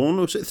on loan?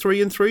 Was it 3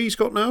 and 3 he's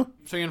got now?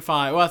 3 and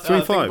 5. Well, 3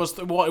 and 5.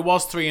 It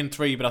was 3 and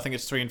 3, but I think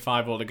it's 3 and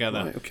 5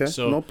 altogether. Right, okay,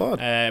 so, not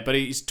bad. But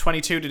he's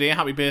 22 today.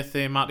 Happy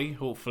birthday, Matty.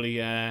 Hopefully,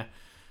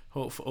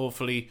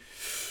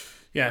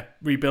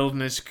 rebuilding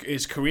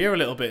his career a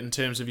little bit in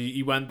terms of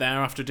he went there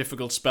after a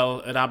difficult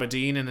spell at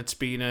Aberdeen, and it's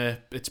been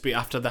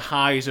after the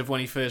highs of when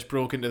he first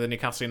broke into the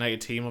Newcastle United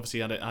team.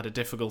 Obviously, had a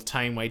difficult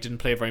time where he didn't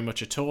play very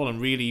much at all,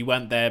 and really he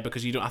went there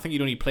because I think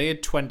he'd only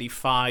played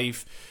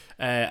 25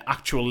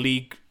 actual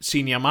league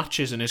senior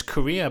matches in his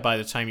career by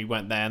the time he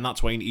went there, and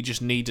that's why he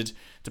just needed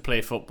to play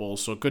football.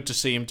 So good to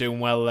see him doing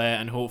well there,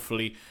 and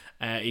hopefully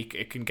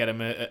it can get him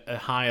a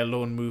higher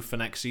loan move for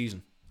next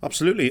season.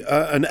 Absolutely.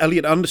 And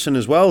Elliot Anderson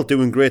as well,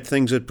 doing great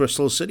things at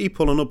Bristol City,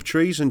 pulling up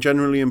trees and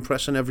generally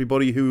impressing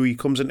everybody who he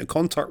comes into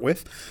contact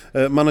with.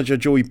 Manager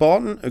Joey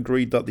Barton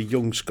agreed that the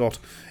young Scot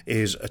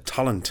is a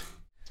talent.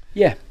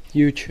 Yeah,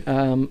 huge.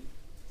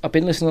 I've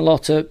been listening a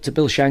lot to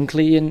Bill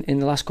Shankly in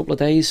the last couple of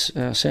days.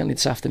 Certainly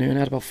this afternoon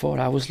I had about 4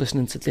 hours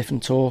listening to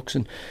different talks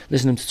and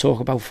listening to talk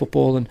about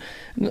football, and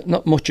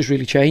not much has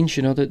really changed.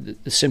 You know,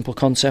 the simple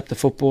concept of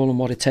football and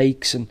what it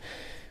takes, and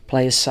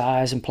players'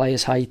 size and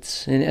players'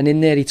 heights, and in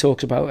there he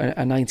talks about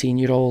a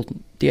 19-year-old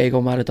Diego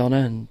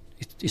Maradona, and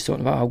he's talking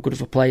about how good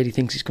of a player he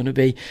thinks he's going to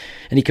be,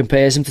 and he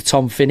compares him to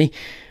Tom Finney,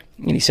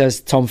 and he says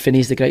Tom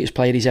Finney's the greatest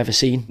player he's ever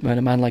seen. When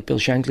a man like Bill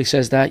Shankly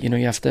says that, you know,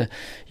 you have to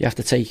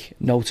take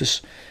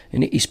notice.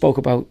 And he spoke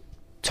about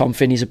Tom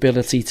Finney's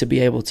ability to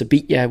be able to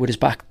beat you with his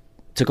back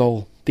to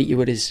goal, beat you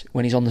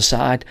when he's on the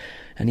side.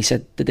 And he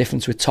said the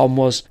difference with Tom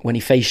was when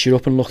he faced you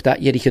up and looked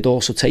at you, he could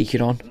also take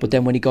you on, but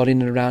then when he got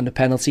in and around the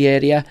penalty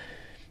area,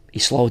 he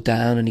slowed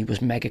down and he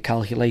was mega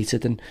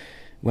calculated. And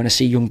when I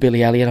see young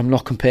Billy Elliott, I'm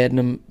not comparing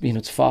him, you know,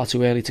 it's far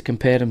too early to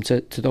compare him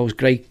to those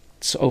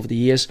greats over the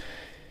years,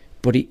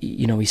 but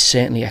he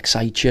certainly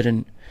excites you.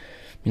 And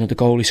you know, the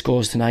goal he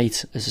scores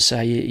tonight, as I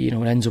say, you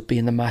know, it ends up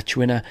being the match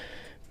winner,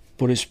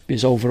 but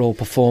his overall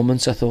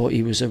performance, I thought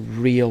he was a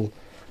real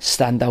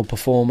standout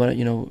performer,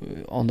 you know,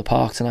 on the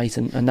park tonight,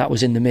 and that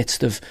was in the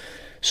midst of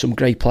some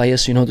great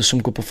players. You know, there's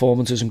some good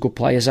performances and good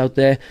players out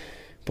there,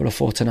 but I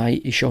thought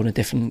tonight he's shown a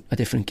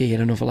different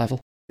gear, another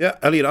level. Yeah,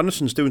 Elliot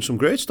Anderson's doing some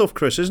great stuff,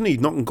 Chris, isn't he?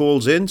 Knocking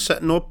goals in,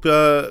 setting up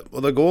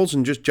other goals,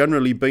 and just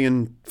generally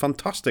being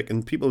fantastic.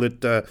 And people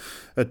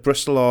at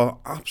Bristol are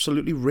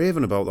absolutely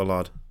raving about the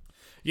lad.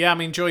 Yeah, I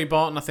mean, Joey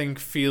Barton, I think,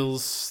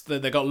 feels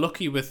that they got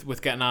lucky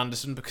with getting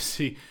Anderson, because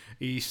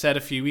he said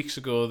a few weeks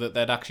ago that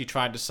they'd actually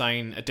tried to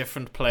sign a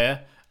different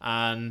player,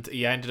 and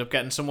he ended up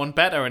getting someone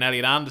better in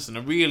Elliot Anderson.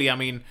 And really, I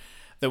mean,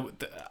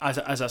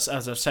 as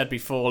I've said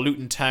before,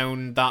 Luton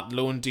Town, that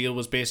loan deal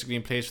was basically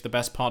in place for the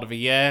best part of a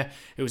year.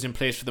 It was in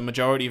place for the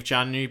majority of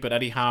January, but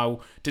Eddie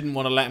Howe didn't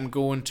want to let him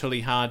go until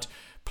he had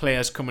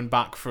players coming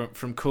back from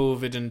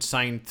COVID and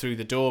signed through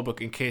the door,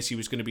 but in case he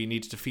was going to be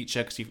needed to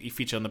feature, because he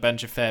featured on the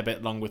bench a fair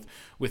bit along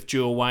with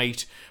Joe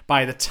White.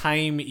 By the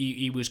time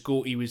he was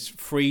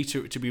free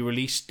to be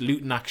released,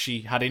 Luton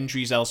actually had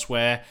injuries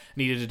elsewhere,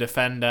 needed a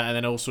defender, and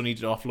then also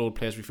needed to offload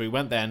players before he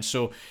went there. And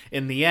so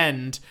in the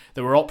end,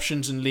 there were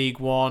options in League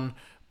One,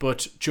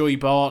 but Joey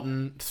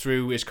Barton,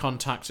 through his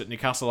contacts at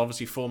Newcastle,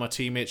 obviously former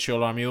teammate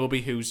Shola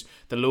Ameobi, who's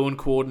the loan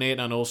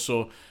coordinator, and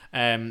also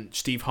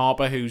Steve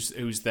Harper,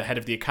 who's the head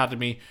of the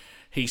academy,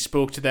 he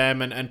spoke to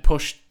them and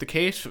pushed the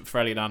case for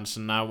Elliot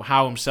Anderson. Now,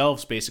 Howe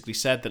himself's basically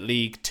said that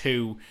League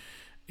Two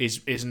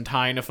isn't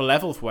high enough a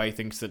level for where he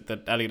thinks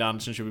that Elliot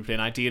Anderson should be playing.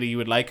 Ideally, you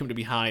would like him to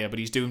be higher, but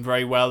he's doing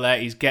very well there.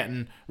 He's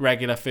getting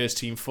regular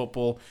first-team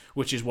football,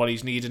 which is what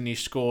he's needed, and he's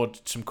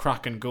scored some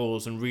cracking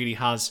goals and really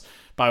has,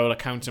 by all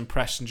accounts,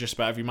 impressed in just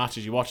about every match.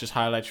 As you watch his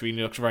highlights,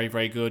 really looks very,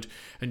 very good.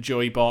 And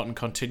Joey Barton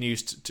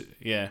continues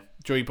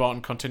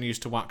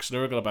to wax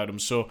lyrical about him.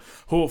 So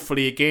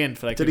hopefully, again,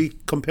 did he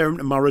compare him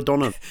to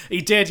Maradona?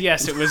 He did.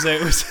 Yes, it was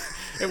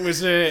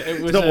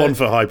not one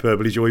for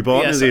hyperbole, Joey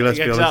Barton, yes, is he? Let's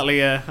be honest.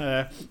 Exactly.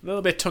 A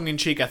little bit tongue in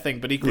cheek, I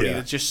think, but equally,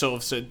 it's just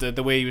sort of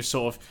the way he was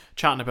sort of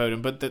chatting about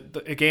him. But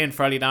again,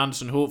 for Elliot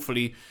Anderson,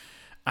 hopefully,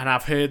 And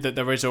I've heard that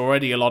there is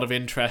already a lot of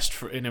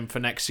interest in him for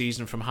next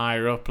season from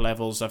higher up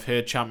levels. I've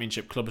heard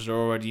Championship clubs are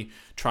already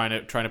trying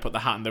to put the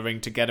hat in the ring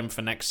to get him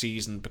for next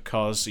season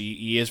because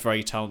he is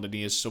very talented.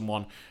 He is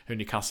someone who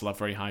Newcastle have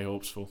very high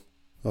hopes for.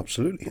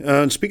 Absolutely.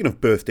 And speaking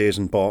of birthdays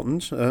and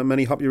Bartons,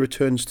 many happy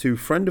returns to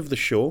friend of the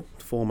show,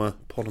 former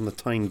Pod on the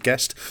Tyne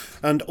guest,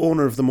 and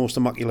owner of the most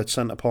immaculate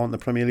centre-part the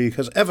Premier League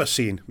has ever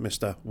seen,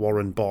 Mr.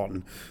 Warren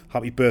Barton.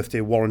 Happy birthday,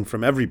 Warren,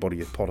 from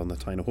everybody at Pod on the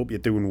Tyne. I hope you're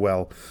doing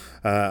well,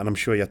 and I'm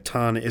sure your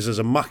tan is as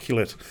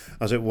immaculate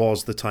as it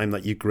was the time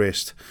that you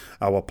graced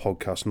our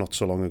podcast not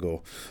so long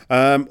ago.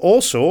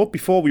 Also,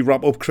 before we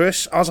wrap up,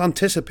 Chris, as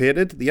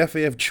anticipated, the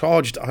FA have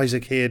charged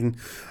Isaac Hayden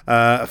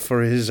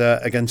for his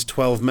against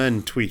 12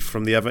 men tweet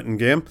from the Everton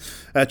game.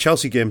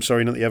 Chelsea game,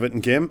 sorry, not the Everton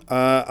game.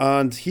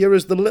 And here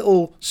is the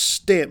little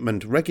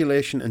statement,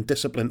 regulation and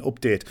discipline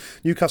update.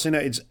 Newcastle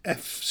United's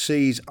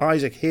FC's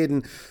Isaac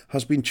Hayden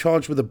has been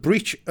charged with a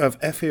breach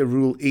of FA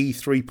Rule E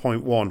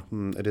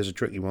 3.1. It is a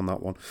tricky one,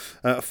 that one.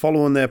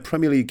 Following their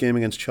Premier League game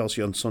against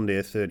Chelsea on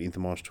Sunday, 13th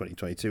of March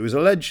 2022. It was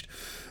alleged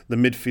the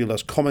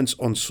midfielder's comments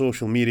on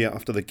social media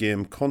after the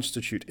game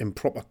constitute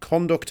improper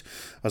conduct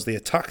as they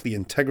attack the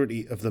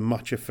integrity of the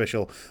match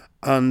official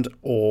and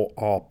or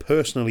are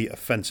personally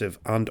offensive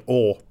and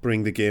or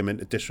bring the game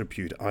into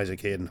disrepute.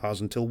 Isaac Hayden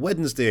has until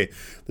Wednesday,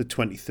 the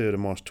 23rd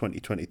of March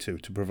 2022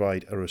 to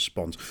provide a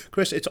response.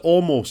 Chris, it's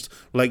almost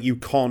like you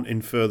can't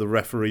infer the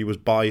referee was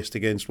biased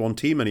against one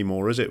team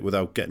anymore, is it,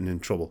 without getting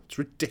in trouble? It's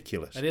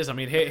ridiculous. It is. I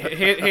mean,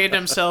 Hayden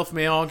himself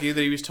may argue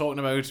that he was talking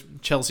about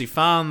Chelsea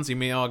fans. He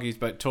may argue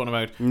about talking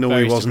about... No,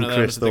 he wasn't,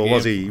 Chris, though,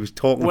 was he? He was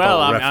talking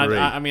about the referee.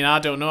 I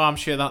don't know. I'm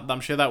sure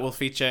that will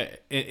feature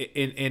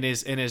in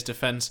his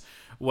defence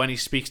when he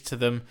speaks to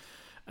them.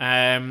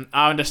 I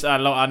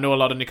understand. I know a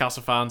lot of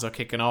Newcastle fans are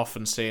kicking off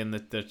and saying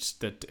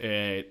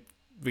that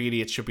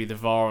really it should be the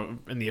VAR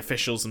and the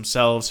officials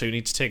themselves who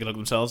need to take a look at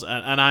themselves.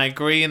 And I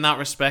agree in that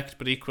respect,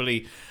 but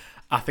equally,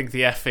 I think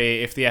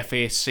if the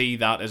FA see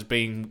that as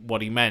being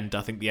what he meant,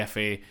 I think the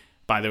FA,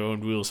 by their own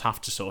rules, have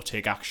to sort of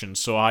take action.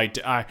 So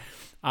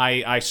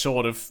I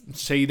sort of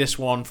see this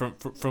one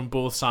from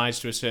both sides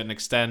to a certain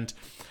extent.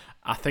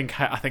 I think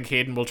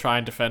Hayden will try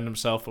and defend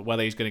himself, but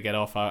whether he's going to get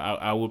off,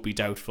 I would be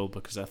doubtful,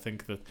 because I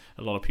think that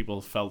a lot of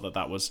people felt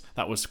that was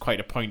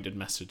quite a pointed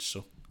message.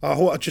 So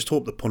I just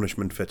hope the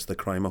punishment fits the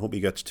crime. I hope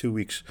he gets 2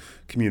 weeks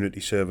community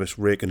service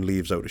raking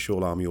leaves out of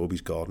Shoal Army Obi's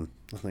garden.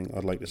 I think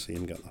I'd like to see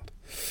him get that.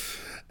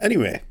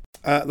 Anyway,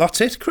 that's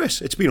it,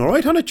 Chris. It's been all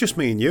right, hasn't it? Just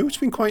me and you. It's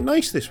been quite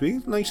nice this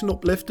week. Nice and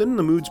uplifting.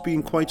 The mood's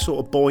been quite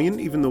sort of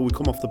buoyant, even though we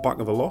come off the back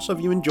of a loss.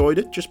 Have you enjoyed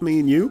it? Just me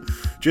and you?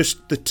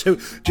 Just the two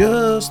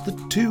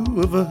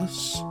of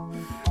us.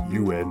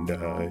 You and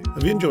I.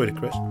 Have you enjoyed it,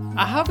 Chris?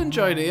 I have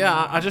enjoyed it,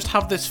 yeah. I just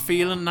have this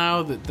feeling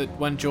now that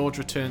when George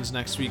returns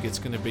next week, it's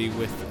going to be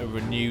with a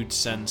renewed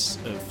sense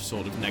of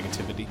sort of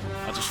negativity.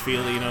 I just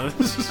feel,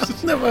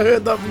 I've never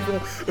heard that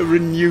before. A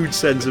renewed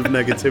sense of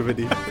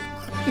negativity.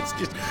 It's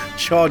just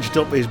charged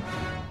up his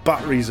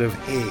batteries of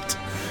hate.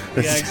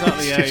 Yeah,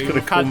 exactly. Yeah,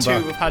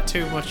 we've had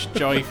too much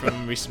joy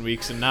from recent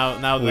weeks, and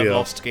now they've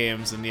lost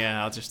games, and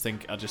yeah, I just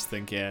think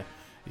yeah,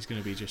 he's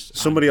going to be just.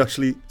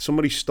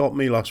 Somebody stopped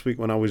me last week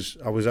when I was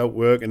out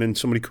work, and then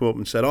somebody came up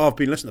and said, "Oh, I've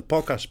been listening to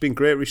the podcast. It's been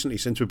great recently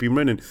since we've been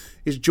running.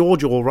 Is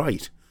George all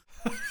right?"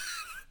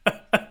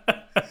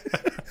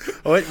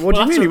 What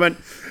do you mean?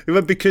 He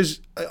went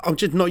because I'm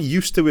just not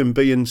used to him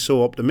being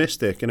so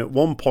optimistic, and at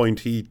one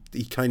point he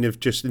kind of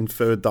just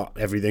inferred that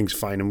everything's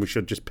fine and we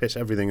should just piss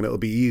everything and it'll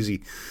be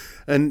easy.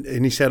 And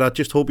he said, I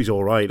just hope he's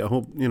all right. I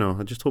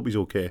just hope he's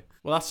okay.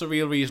 Well, that's the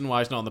real reason why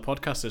he's not on the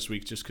podcast this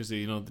week, just because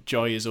the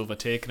joy is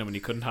overtaking him and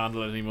he couldn't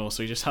handle it anymore,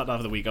 so he just had to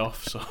have the week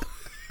off. So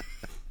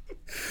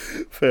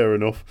fair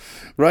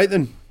enough. Right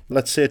then.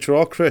 Let's say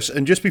to Chris.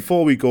 And just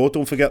before we go,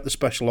 don't forget the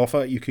special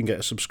offer. You can get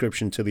a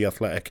subscription to The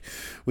Athletic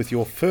with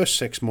your first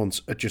 6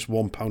 months at just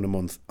 £1 a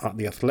month at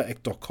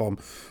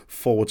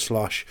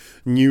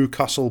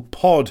theathletic.com/Newcastle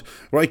pod.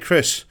 Right,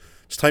 Chris,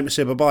 it's time to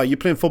say bye-bye. You're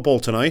playing football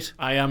tonight.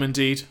 I am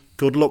indeed.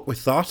 Good luck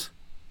with that.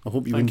 I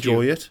hope you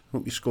enjoy it. I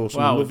hope you score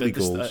some lovely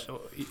goals.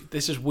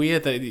 This is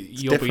weird that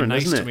you're being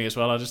nice to me as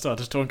well. I just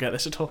don't get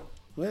this at all.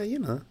 Well, you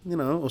know,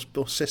 us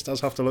sisters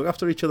have to look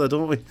after each other,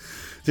 don't we? Do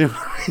you know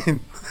what I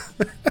mean?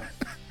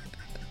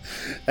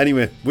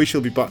 Anyway, we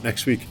shall be back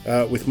next week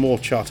with more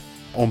chat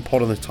on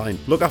Pod on the Tyne.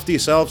 Look after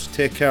yourselves,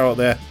 take care out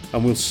there,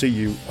 and we'll see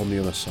you on the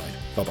other side.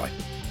 Bye-bye.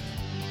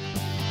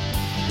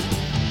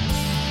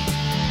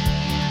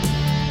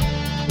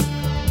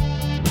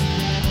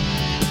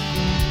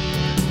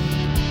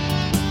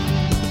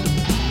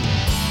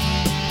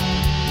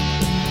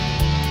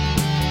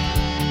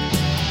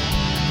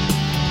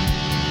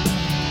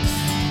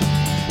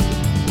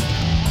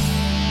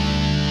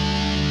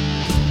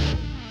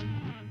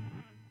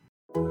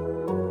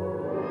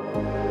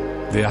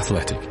 The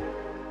Athletic.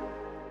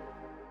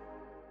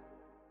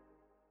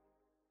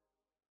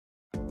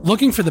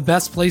 Looking for the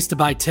best place to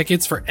buy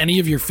tickets for any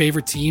of your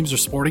favorite teams or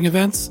sporting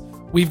events?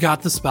 We've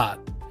got the spot.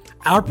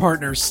 Our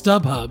partner,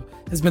 StubHub,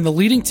 has been the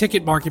leading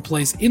ticket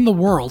marketplace in the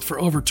world for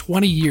over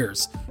 20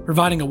 years,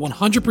 providing a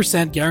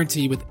 100%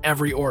 guarantee with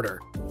every order.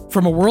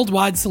 From a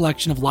worldwide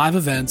selection of live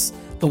events,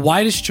 the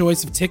widest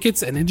choice of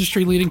tickets and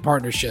industry-leading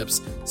partnerships,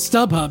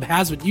 StubHub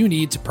has what you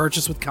need to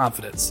purchase with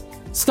confidence.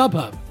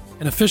 StubHub,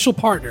 an official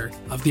partner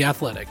of The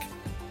Athletic.